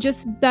 it will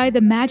just, by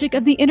the magic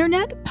of the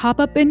internet, pop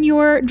up in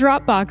your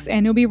Dropbox,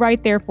 and it'll be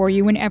right there for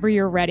you whenever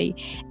you're ready.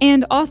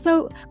 And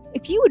also,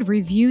 if you would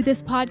review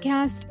this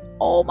podcast,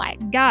 oh my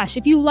gosh,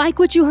 if you like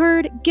what you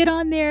heard, get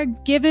on there,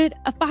 give it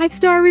a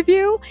 5-star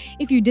review.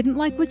 If you didn't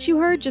like what you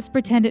heard, just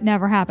pretend it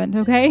never happened,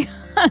 okay?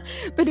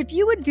 But if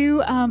you would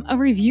do a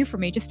review for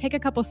me, just take a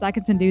couple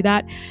seconds and do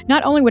that.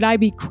 Not only would I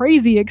be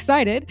crazy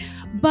excited,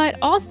 but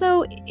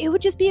also it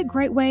would just be a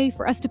great way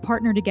for us to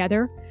partner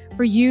together,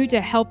 for you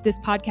to help this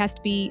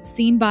podcast be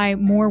seen by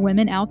more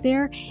women out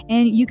there,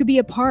 and you could be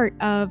a part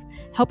of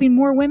helping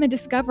more women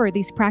discover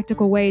these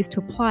practical ways to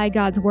apply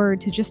God's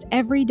word to just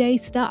everyday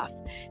stuff.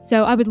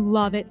 So I would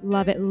love it,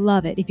 love it,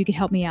 love it if you could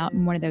help me out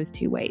in one of those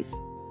two ways.